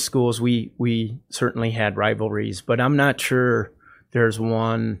previous schools, we certainly had rivalries, but I'm not sure there's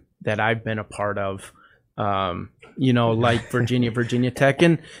one that I've been a part of. You know, like Virginia Tech.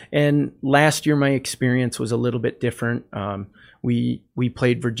 And last year, my experience was a little bit different. We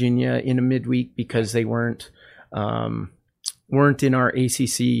played Virginia in a midweek because they weren't in our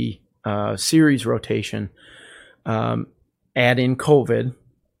ACC series rotation. Add in COVID,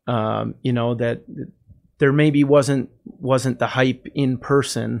 you know, that there maybe wasn't the hype in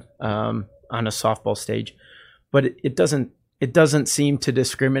person on a softball stage, but it doesn't seem to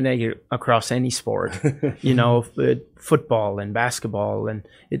discriminate across any sport, you know, football and basketball. And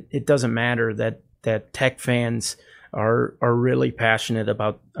it doesn't matter that Tech fans are really passionate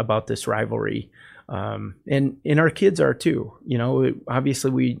about this rivalry. And our kids are too, you know.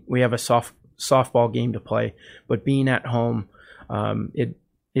 Obviously we have a softball game to play, but being at home,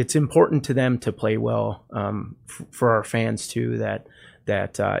 it's important to them to play well, for our fans too, that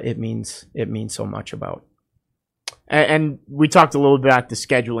it means so much about. And we talked a little bit about the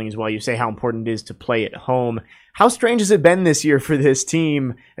scheduling as well. You say how important it is to play at home. How strange has it been this year for this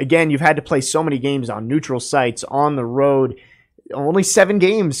team? Again, you've had to play so many games on neutral sites, on the road. Only 7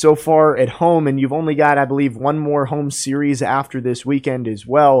 games so far at home, and you've only got, I believe, one more home series after this weekend as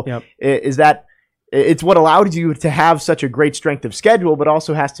well. Yep. It's what allowed you to have such a great strength of schedule, but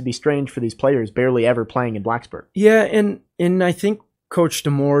also has to be strange for these players barely ever playing in Blacksburg. Yeah, and I think Coach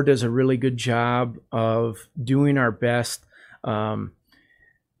DeMore does a really good job of doing our best. On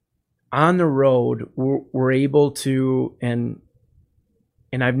the road, we're able to, and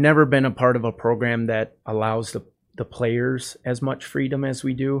I've never been a part of a program that allows the players as much freedom as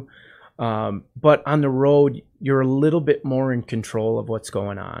we do. But on the road, you're a little bit more in control of what's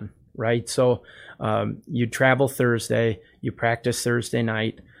going on, right? So you travel Thursday, you practice Thursday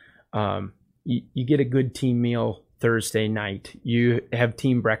night, you get a good team meal Thursday night, you have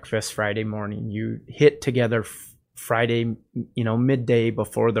team breakfast Friday morning, you hit together Friday, you know, midday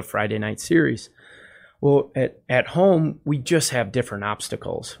before the Friday night series. Well, at home, we just have different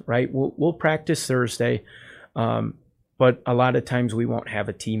obstacles, right? We'll practice Thursday, but a lot of times we won't have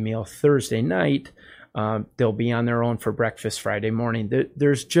a team meal Thursday night. They'll be on their own for breakfast Friday morning.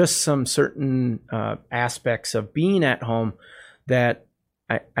 There's just some certain aspects of being at home that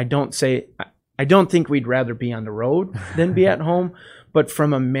I don't think we'd rather be on the road than be at home, but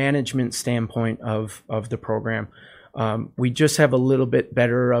from a management standpoint of the program, we just have a little bit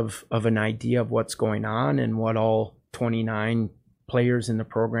better of an idea of what's going on and what all 29 players in the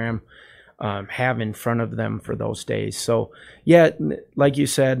program have in front of them for those days. So, yeah, like you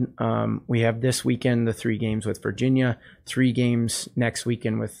said, we have this weekend the 3 games with Virginia, 3 games next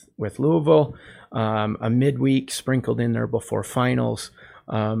weekend with Louisville, a midweek sprinkled in there before finals.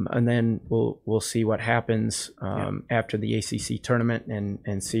 And then we'll see what happens after the ACC tournament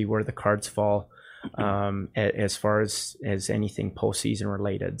and see where the cards fall as far as anything postseason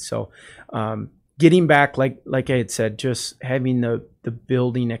related. So getting back, like I had said, just having the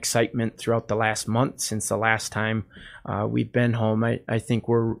building excitement throughout the last month since the last time we've been home. I think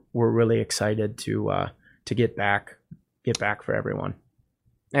we're really excited to get back for everyone.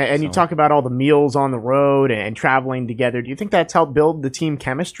 And you talk about all the meals on the road and traveling together. Do you think that's helped build the team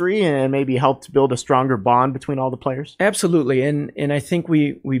chemistry and maybe helped build a stronger bond between all the players? Absolutely, and I think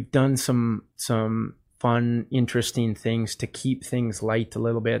we've done some fun, interesting things to keep things light a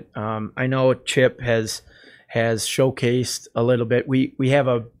little bit. I know Chip has showcased a little bit. We have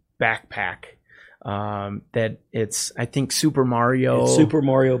a backpack that it's, I think, Super Mario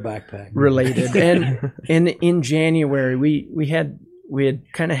backpack related. And in January we had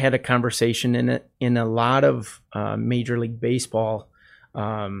kind of had a conversation in a lot of Major League Baseball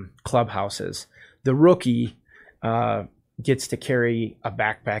clubhouses. The rookie gets to carry a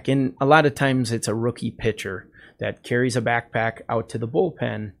backpack, and a lot of times it's a rookie pitcher that carries a backpack out to the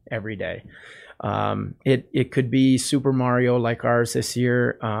bullpen every day. It could be Super Mario like ours this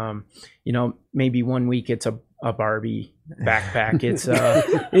year. Maybe one week it's a Barbie backpack. It's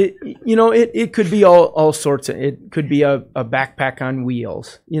it could be all sorts of. It could be a backpack on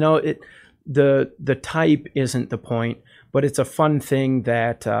wheels. The type isn't the point, but it's a fun thing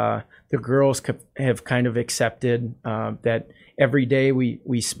that the girls have kind of accepted. That every day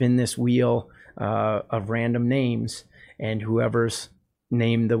we spin this wheel of random names, and whoever's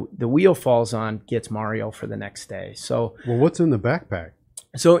name the wheel falls on gets Mario for the next day. So, well, what's in the backpack?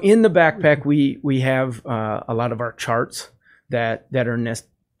 So in the backpack, we have a lot of our charts that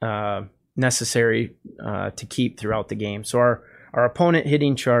are necessary to keep throughout the game. So our opponent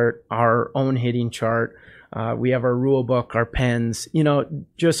hitting chart, our own hitting chart, we have our rule book, our pens,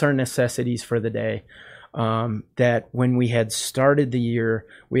 just our necessities for the day. That when we had started the year,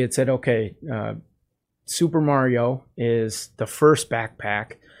 we had said, okay, Super Mario is the first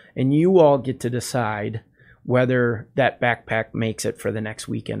backpack, and you all get to decide whether that backpack makes it for the next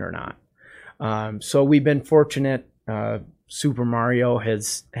weekend or not. So we've been fortunate. Super Mario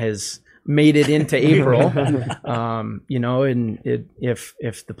has made it into April. And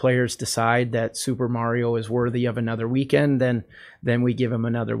if the players decide that Super Mario is worthy of another weekend, then we give him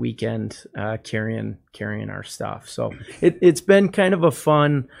another weekend carrying our stuff. So it's been kind of a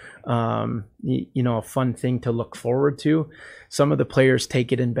fun, a fun thing to look forward to. Some of the players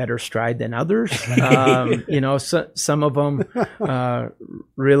take it in better stride than others. Some of them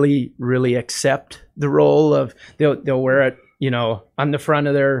really, really accept the role of they'll wear it, on the front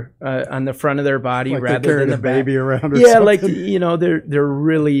of their body, like rather than the baby around. Yeah, something. They're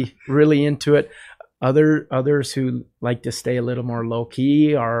really, really into it. Others who like to stay a little more low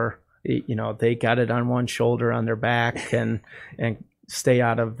key are, they got it on one shoulder on their back and stay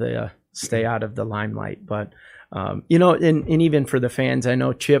out of the limelight. But and even for the fans, I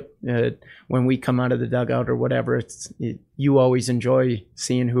know Chip, when we come out of the dugout or whatever, you always enjoy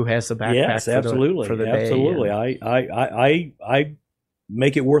seeing who has the backpack. Yes, absolutely, for the absolutely. day. I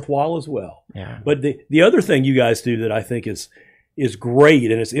make it worthwhile as well. Yeah. But the other thing you guys do that I think is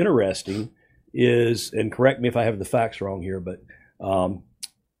great and it's interesting is, and correct me if I have the facts wrong here, but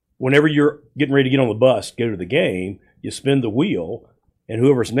whenever you're getting ready to get on the bus, go to the game, you spin the wheel, and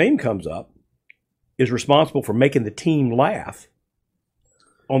whoever's name comes up is responsible for making the team laugh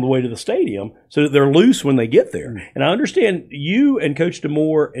on the way to the stadium so that they're loose when they get there. And I understand you and Coach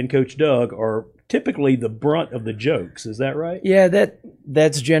DeMore and Coach Doug are typically the brunt of the jokes. Is that right? Yeah,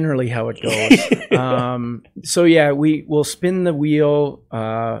 that's generally how it goes. So yeah, we'll spin the wheel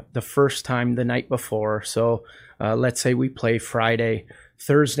the first time the night before. So let's say we play Friday.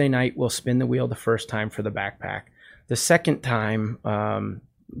 Thursday night, we'll spin the wheel the first time for the backpack. The second time,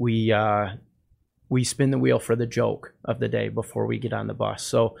 we spin the wheel for the joke of the day before we get on the bus.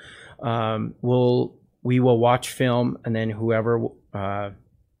 So we will watch film, and then whoever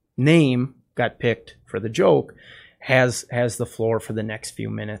name got picked for the joke has the floor for the next few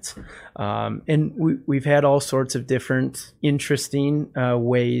minutes. And we've had all sorts of different interesting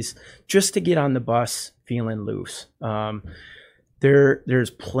ways just to get on the bus feeling loose. There's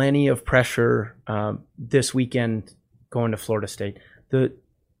plenty of pressure this weekend going to Florida State.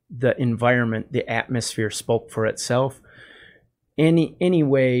 The environment, the atmosphere spoke for itself. Any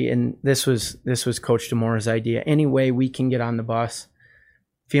way, and this was Coach DeMore's idea, any way we can get on the bus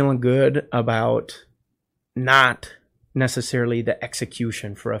feeling good about not necessarily the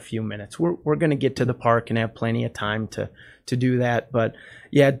execution for a few minutes. We're going to get to the park and have plenty of time to do that. But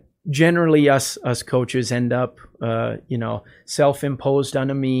yeah, generally us coaches end up, self-imposed on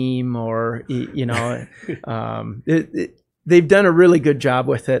a meme or, they've done a really good job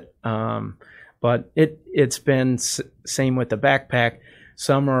with it. But it's been same with the backpack.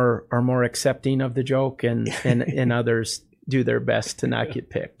 Some are more accepting of the joke and others do their best to not get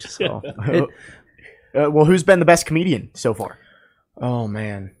picked. So, well, who's been the best comedian so far? Oh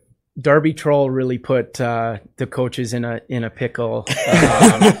man, Darby Troll really put the coaches in a pickle.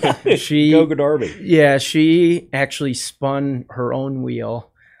 Go Darby. Yeah, she actually spun her own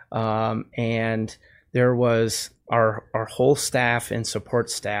wheel, and there was our whole staff and support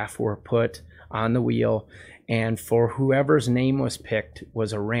staff were put on the wheel, and for whoever's name was picked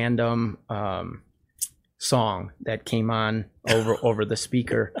was a random song that came on over the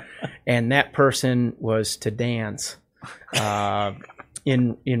speaker, and that person was to dance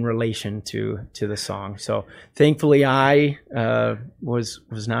in relation to the song. So thankfully I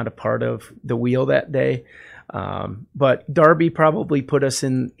was not a part of the wheel that day. But Darby probably put us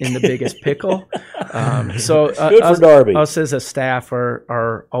in the biggest pickle. So Good for Darby. Us as a staff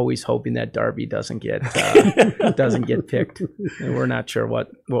are always hoping that Darby doesn't get picked, and we're not sure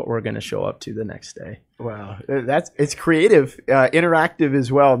what we're going to show up to the next day. Wow, it's creative, interactive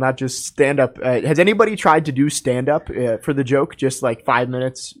as well, not just stand up. Has anybody tried to do stand up for the joke? Just like 5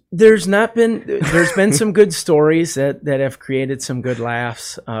 minutes. There's been some good stories that have created some good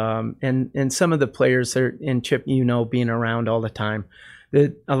laughs, and some of the players are in Chip, being around all the time,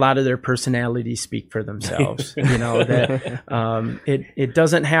 that a lot of their personalities speak for themselves. That it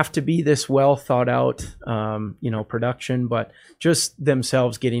doesn't have to be this well thought out production, but just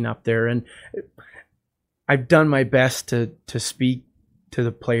themselves getting up there. And I've done my best to speak to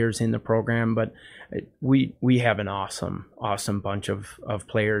the players in the program, but we have an awesome bunch of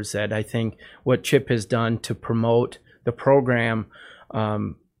players that I think what Chip has done to promote the program,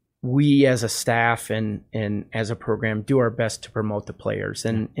 we as a staff and as a program do our best to promote the players.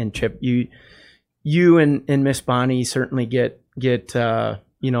 And Chip, you and Miss Bonnie certainly get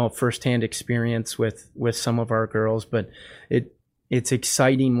firsthand experience with some of our girls, but it's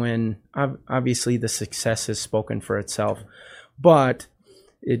exciting when obviously the success has spoken for itself, but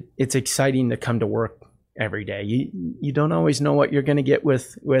it's exciting to come to work every day. You don't always know what you're going to get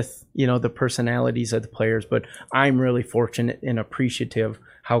with the personalities of the players, but I'm really fortunate and appreciative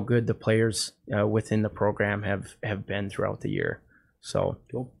how good the players within the program have been throughout the year. So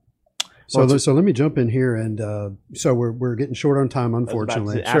cool. So let me jump in here, and so we're getting short on time, unfortunately. I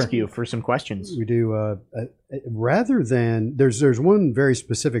was about to ask you for some questions. We do. Rather than there's one very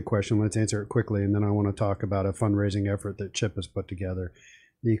specific question. Let's answer it quickly, and then I want to talk about a fundraising effort that Chip has put together.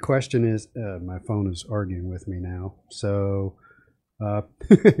 The question is, my phone is arguing with me now. So,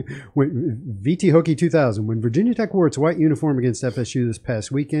 VT Hokie 2000. When Virginia Tech wore its white uniform against FSU this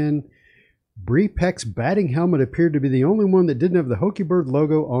past weekend, Bree Peck's batting helmet appeared to be the only one that didn't have the Hokie Bird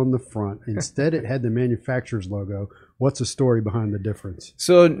logo on the front. Instead, it had the manufacturer's logo. What's the story behind the difference?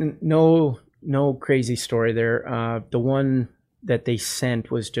 So no crazy story there. The one that they sent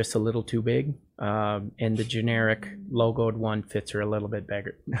was just a little too big, and the generic logoed one fits her a little bit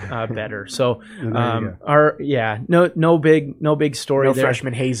better. So no big story. No there.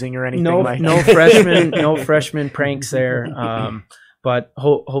 freshman hazing or anything. No freshman pranks there. But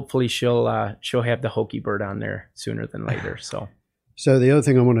hopefully she'll have the Hokie Bird on there sooner than later. So the other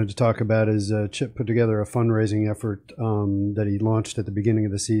thing I wanted to talk about is Chip put together a fundraising effort that he launched at the beginning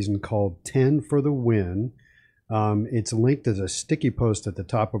of the season called 10 for the Win. It's linked as a sticky post at the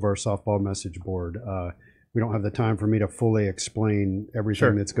top of our softball message board. We don't have the time for me to fully explain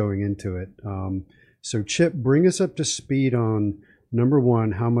everything that's going into it. So Chip, bring us up to speed on, number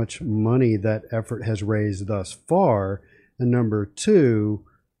one, how much money that effort has raised thus far. And number two,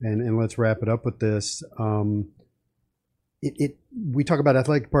 and let's wrap it up with this, we talk about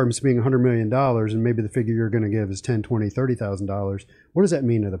athletic departments being $100 million, and maybe the figure you're going to give is $10,000, $20,000, $30,000. What does that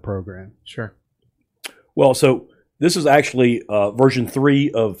mean to the program? Sure. Well, so this is actually version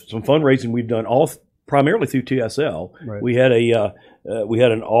 3 of some fundraising we've done primarily through TSL. Right. We had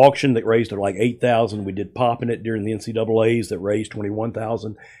an auction that raised like $8,000. We did Poppin' It during the NCAA's that raised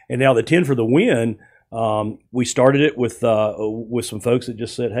 $21,000, and now the 10 for the Win. We started it with some folks that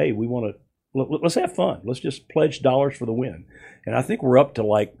just said, "Hey, let's have fun. Let's just pledge dollars for the win." And I think we're up to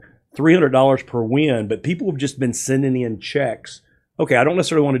like $300 per win. But people have just been sending in checks. Okay, I don't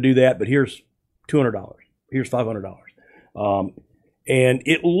necessarily want to do that, but here's $200. Here's $500. And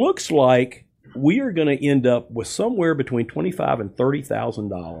it looks like we are going to end up with somewhere between $25,000 and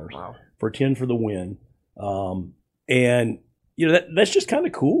 $30,000 for 10 for the Win. And that's just kind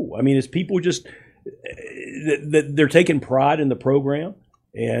of cool. I mean, it's people just. They're taking pride in the program,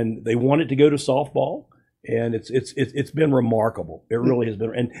 and they want it to go to softball, and it's been remarkable. It really has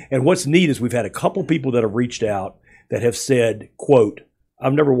been. And what's neat is we've had a couple people that have reached out that have said, "quote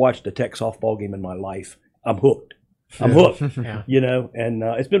I've never watched a Tech softball game in my life. I'm hooked. I'm hooked." Yeah. And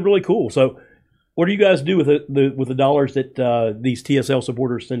it's been really cool. So, what do you guys do with the dollars that these TSL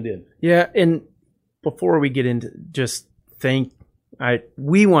supporters send in? Yeah, and before we get into, just thank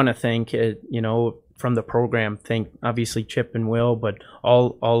we want to thank from the program, thank obviously Chip and Will, but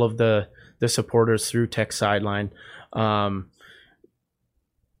all of the supporters through Tech Sideline.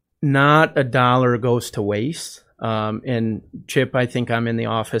 Not a dollar goes to waste. And Chip, I think I'm in the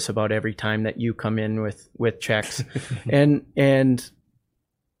office about every time that you come in with checks, and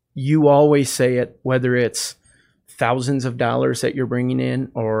you always say it, whether it's thousands of dollars that you're bringing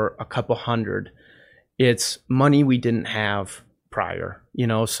in or a couple hundred, it's money we didn't have prior,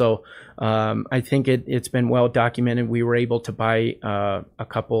 so I think it's been well documented. We were able to buy a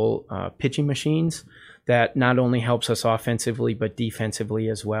couple pitching machines that not only helps us offensively but defensively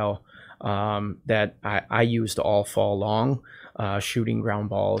as well, that I used all fall long, shooting ground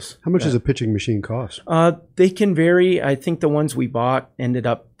balls. How much does a pitching machine cost? They can vary. I think the ones we bought ended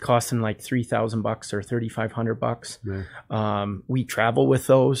up costing like $3,000 or $3,500. Yeah. We travel with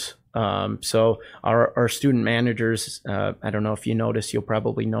those. So our student managers, I don't know if you notice, you'll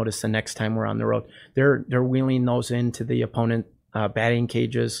probably notice the next time we're on the road, they're wheeling those into the opponent batting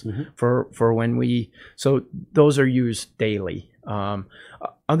cages for when so those are used daily.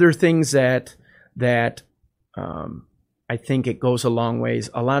 Other things that I think it goes a long ways.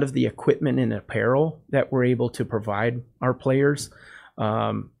 A lot of the equipment and apparel that we're able to provide our players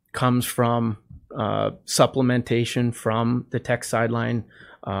comes from supplementation from the Tech Sideline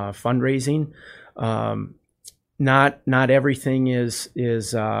fundraising. Not everything is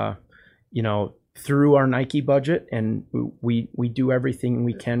through our Nike budget, and we do everything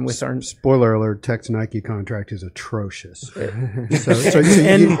we can with our. Spoiler alert: Tech's Nike contract is atrocious. You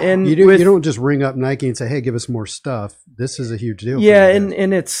don't just ring up Nike and say, "Hey, give us more stuff." This is a huge deal. Yeah,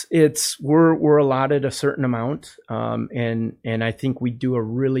 and it's we're allotted a certain amount, and I think we do a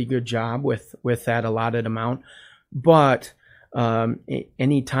really good job with that allotted amount, but.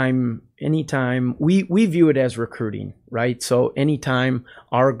 Anytime we view it as recruiting, right? So anytime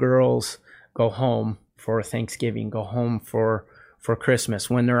our girls go home for Thanksgiving, go home for Christmas,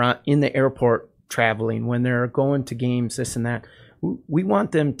 when they're in the airport traveling, when they're going to games, this and that, we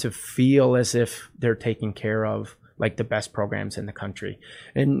want them to feel as if they're taken care of, like the best programs in the country.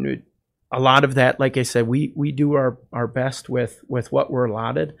 And a lot of that, like I said, we do our best with what we're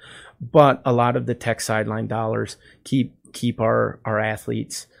allotted, but a lot of the Tech Sideline dollars keep our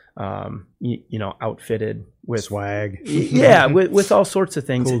athletes outfitted with swag, with all sorts of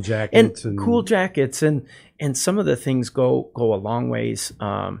things, cool jackets and some of the things go a long ways.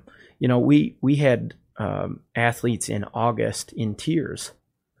 We had athletes in August in tears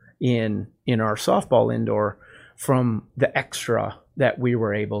in our softball indoor from the extra that we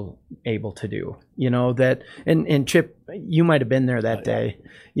were able to do, that, and Chip, you might have been there that day,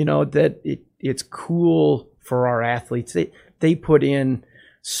 that it's cool for our athletes. They put in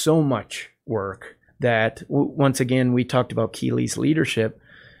so much work that once again, we talked about Keeley's leadership.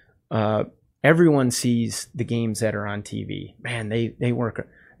 Everyone sees the games that are on TV. Man, they work.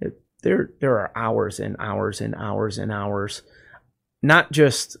 There are hours and hours and hours and hours, not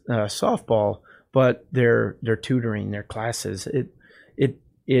just softball, but their tutoring, their classes.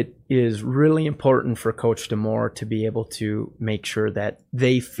 It is really important for Coach DeMore to be able to make sure that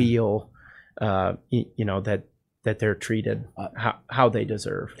they feel, that they're treated how they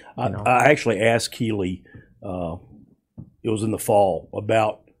deserve. I actually asked Keeley, it was in the fall,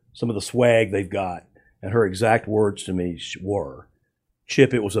 about some of the swag they've got, and her exact words to me were,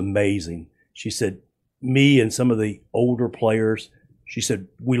 "Chip, it was amazing." She said, "Me and some of the older players," she said,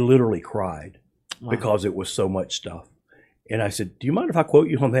 "we literally cried because it was so much stuff." And I said, "Do you mind if I quote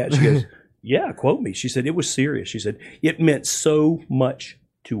you on that?" She goes, "Yeah, quote me." She said, "It was serious." She said, "It meant so much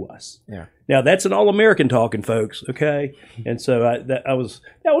to us." Yeah. Now that's an All-American talking, folks. Okay, and so that was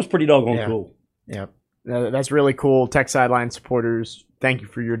pretty doggone cool. Yeah, that's really cool. Tech Sideline supporters, thank you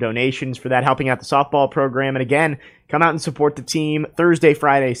for your donations for that, helping out the softball program. And again, come out and support the team Thursday,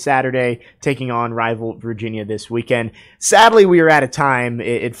 Friday, Saturday, taking on rival Virginia this weekend. Sadly, we are out of time.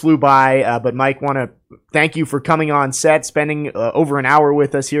 It flew by, but Mike, want to thank you for coming on set, spending over an hour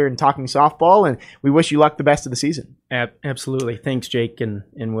with us here and talking softball, and we wish you luck the best of the season. Absolutely. Thanks, Jake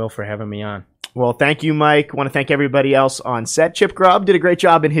and Will, for having me on. Well, thank you, Mike. Want to thank everybody else on set. Chip Grubb did a great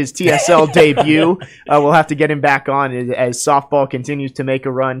job in his TSL debut. We'll have to get him back on as softball continues to make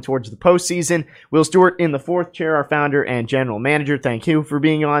a run towards the postseason. Will Stewart in the fourth chair, our founder and general manager. Thank you for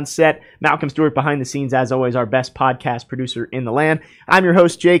being on set. Malcolm Stewart behind the scenes, as always, our best podcast producer in the land. I'm your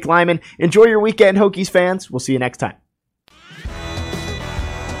host, Jake Lyman. Enjoy your weekend, Hokies fans. We'll see you next time.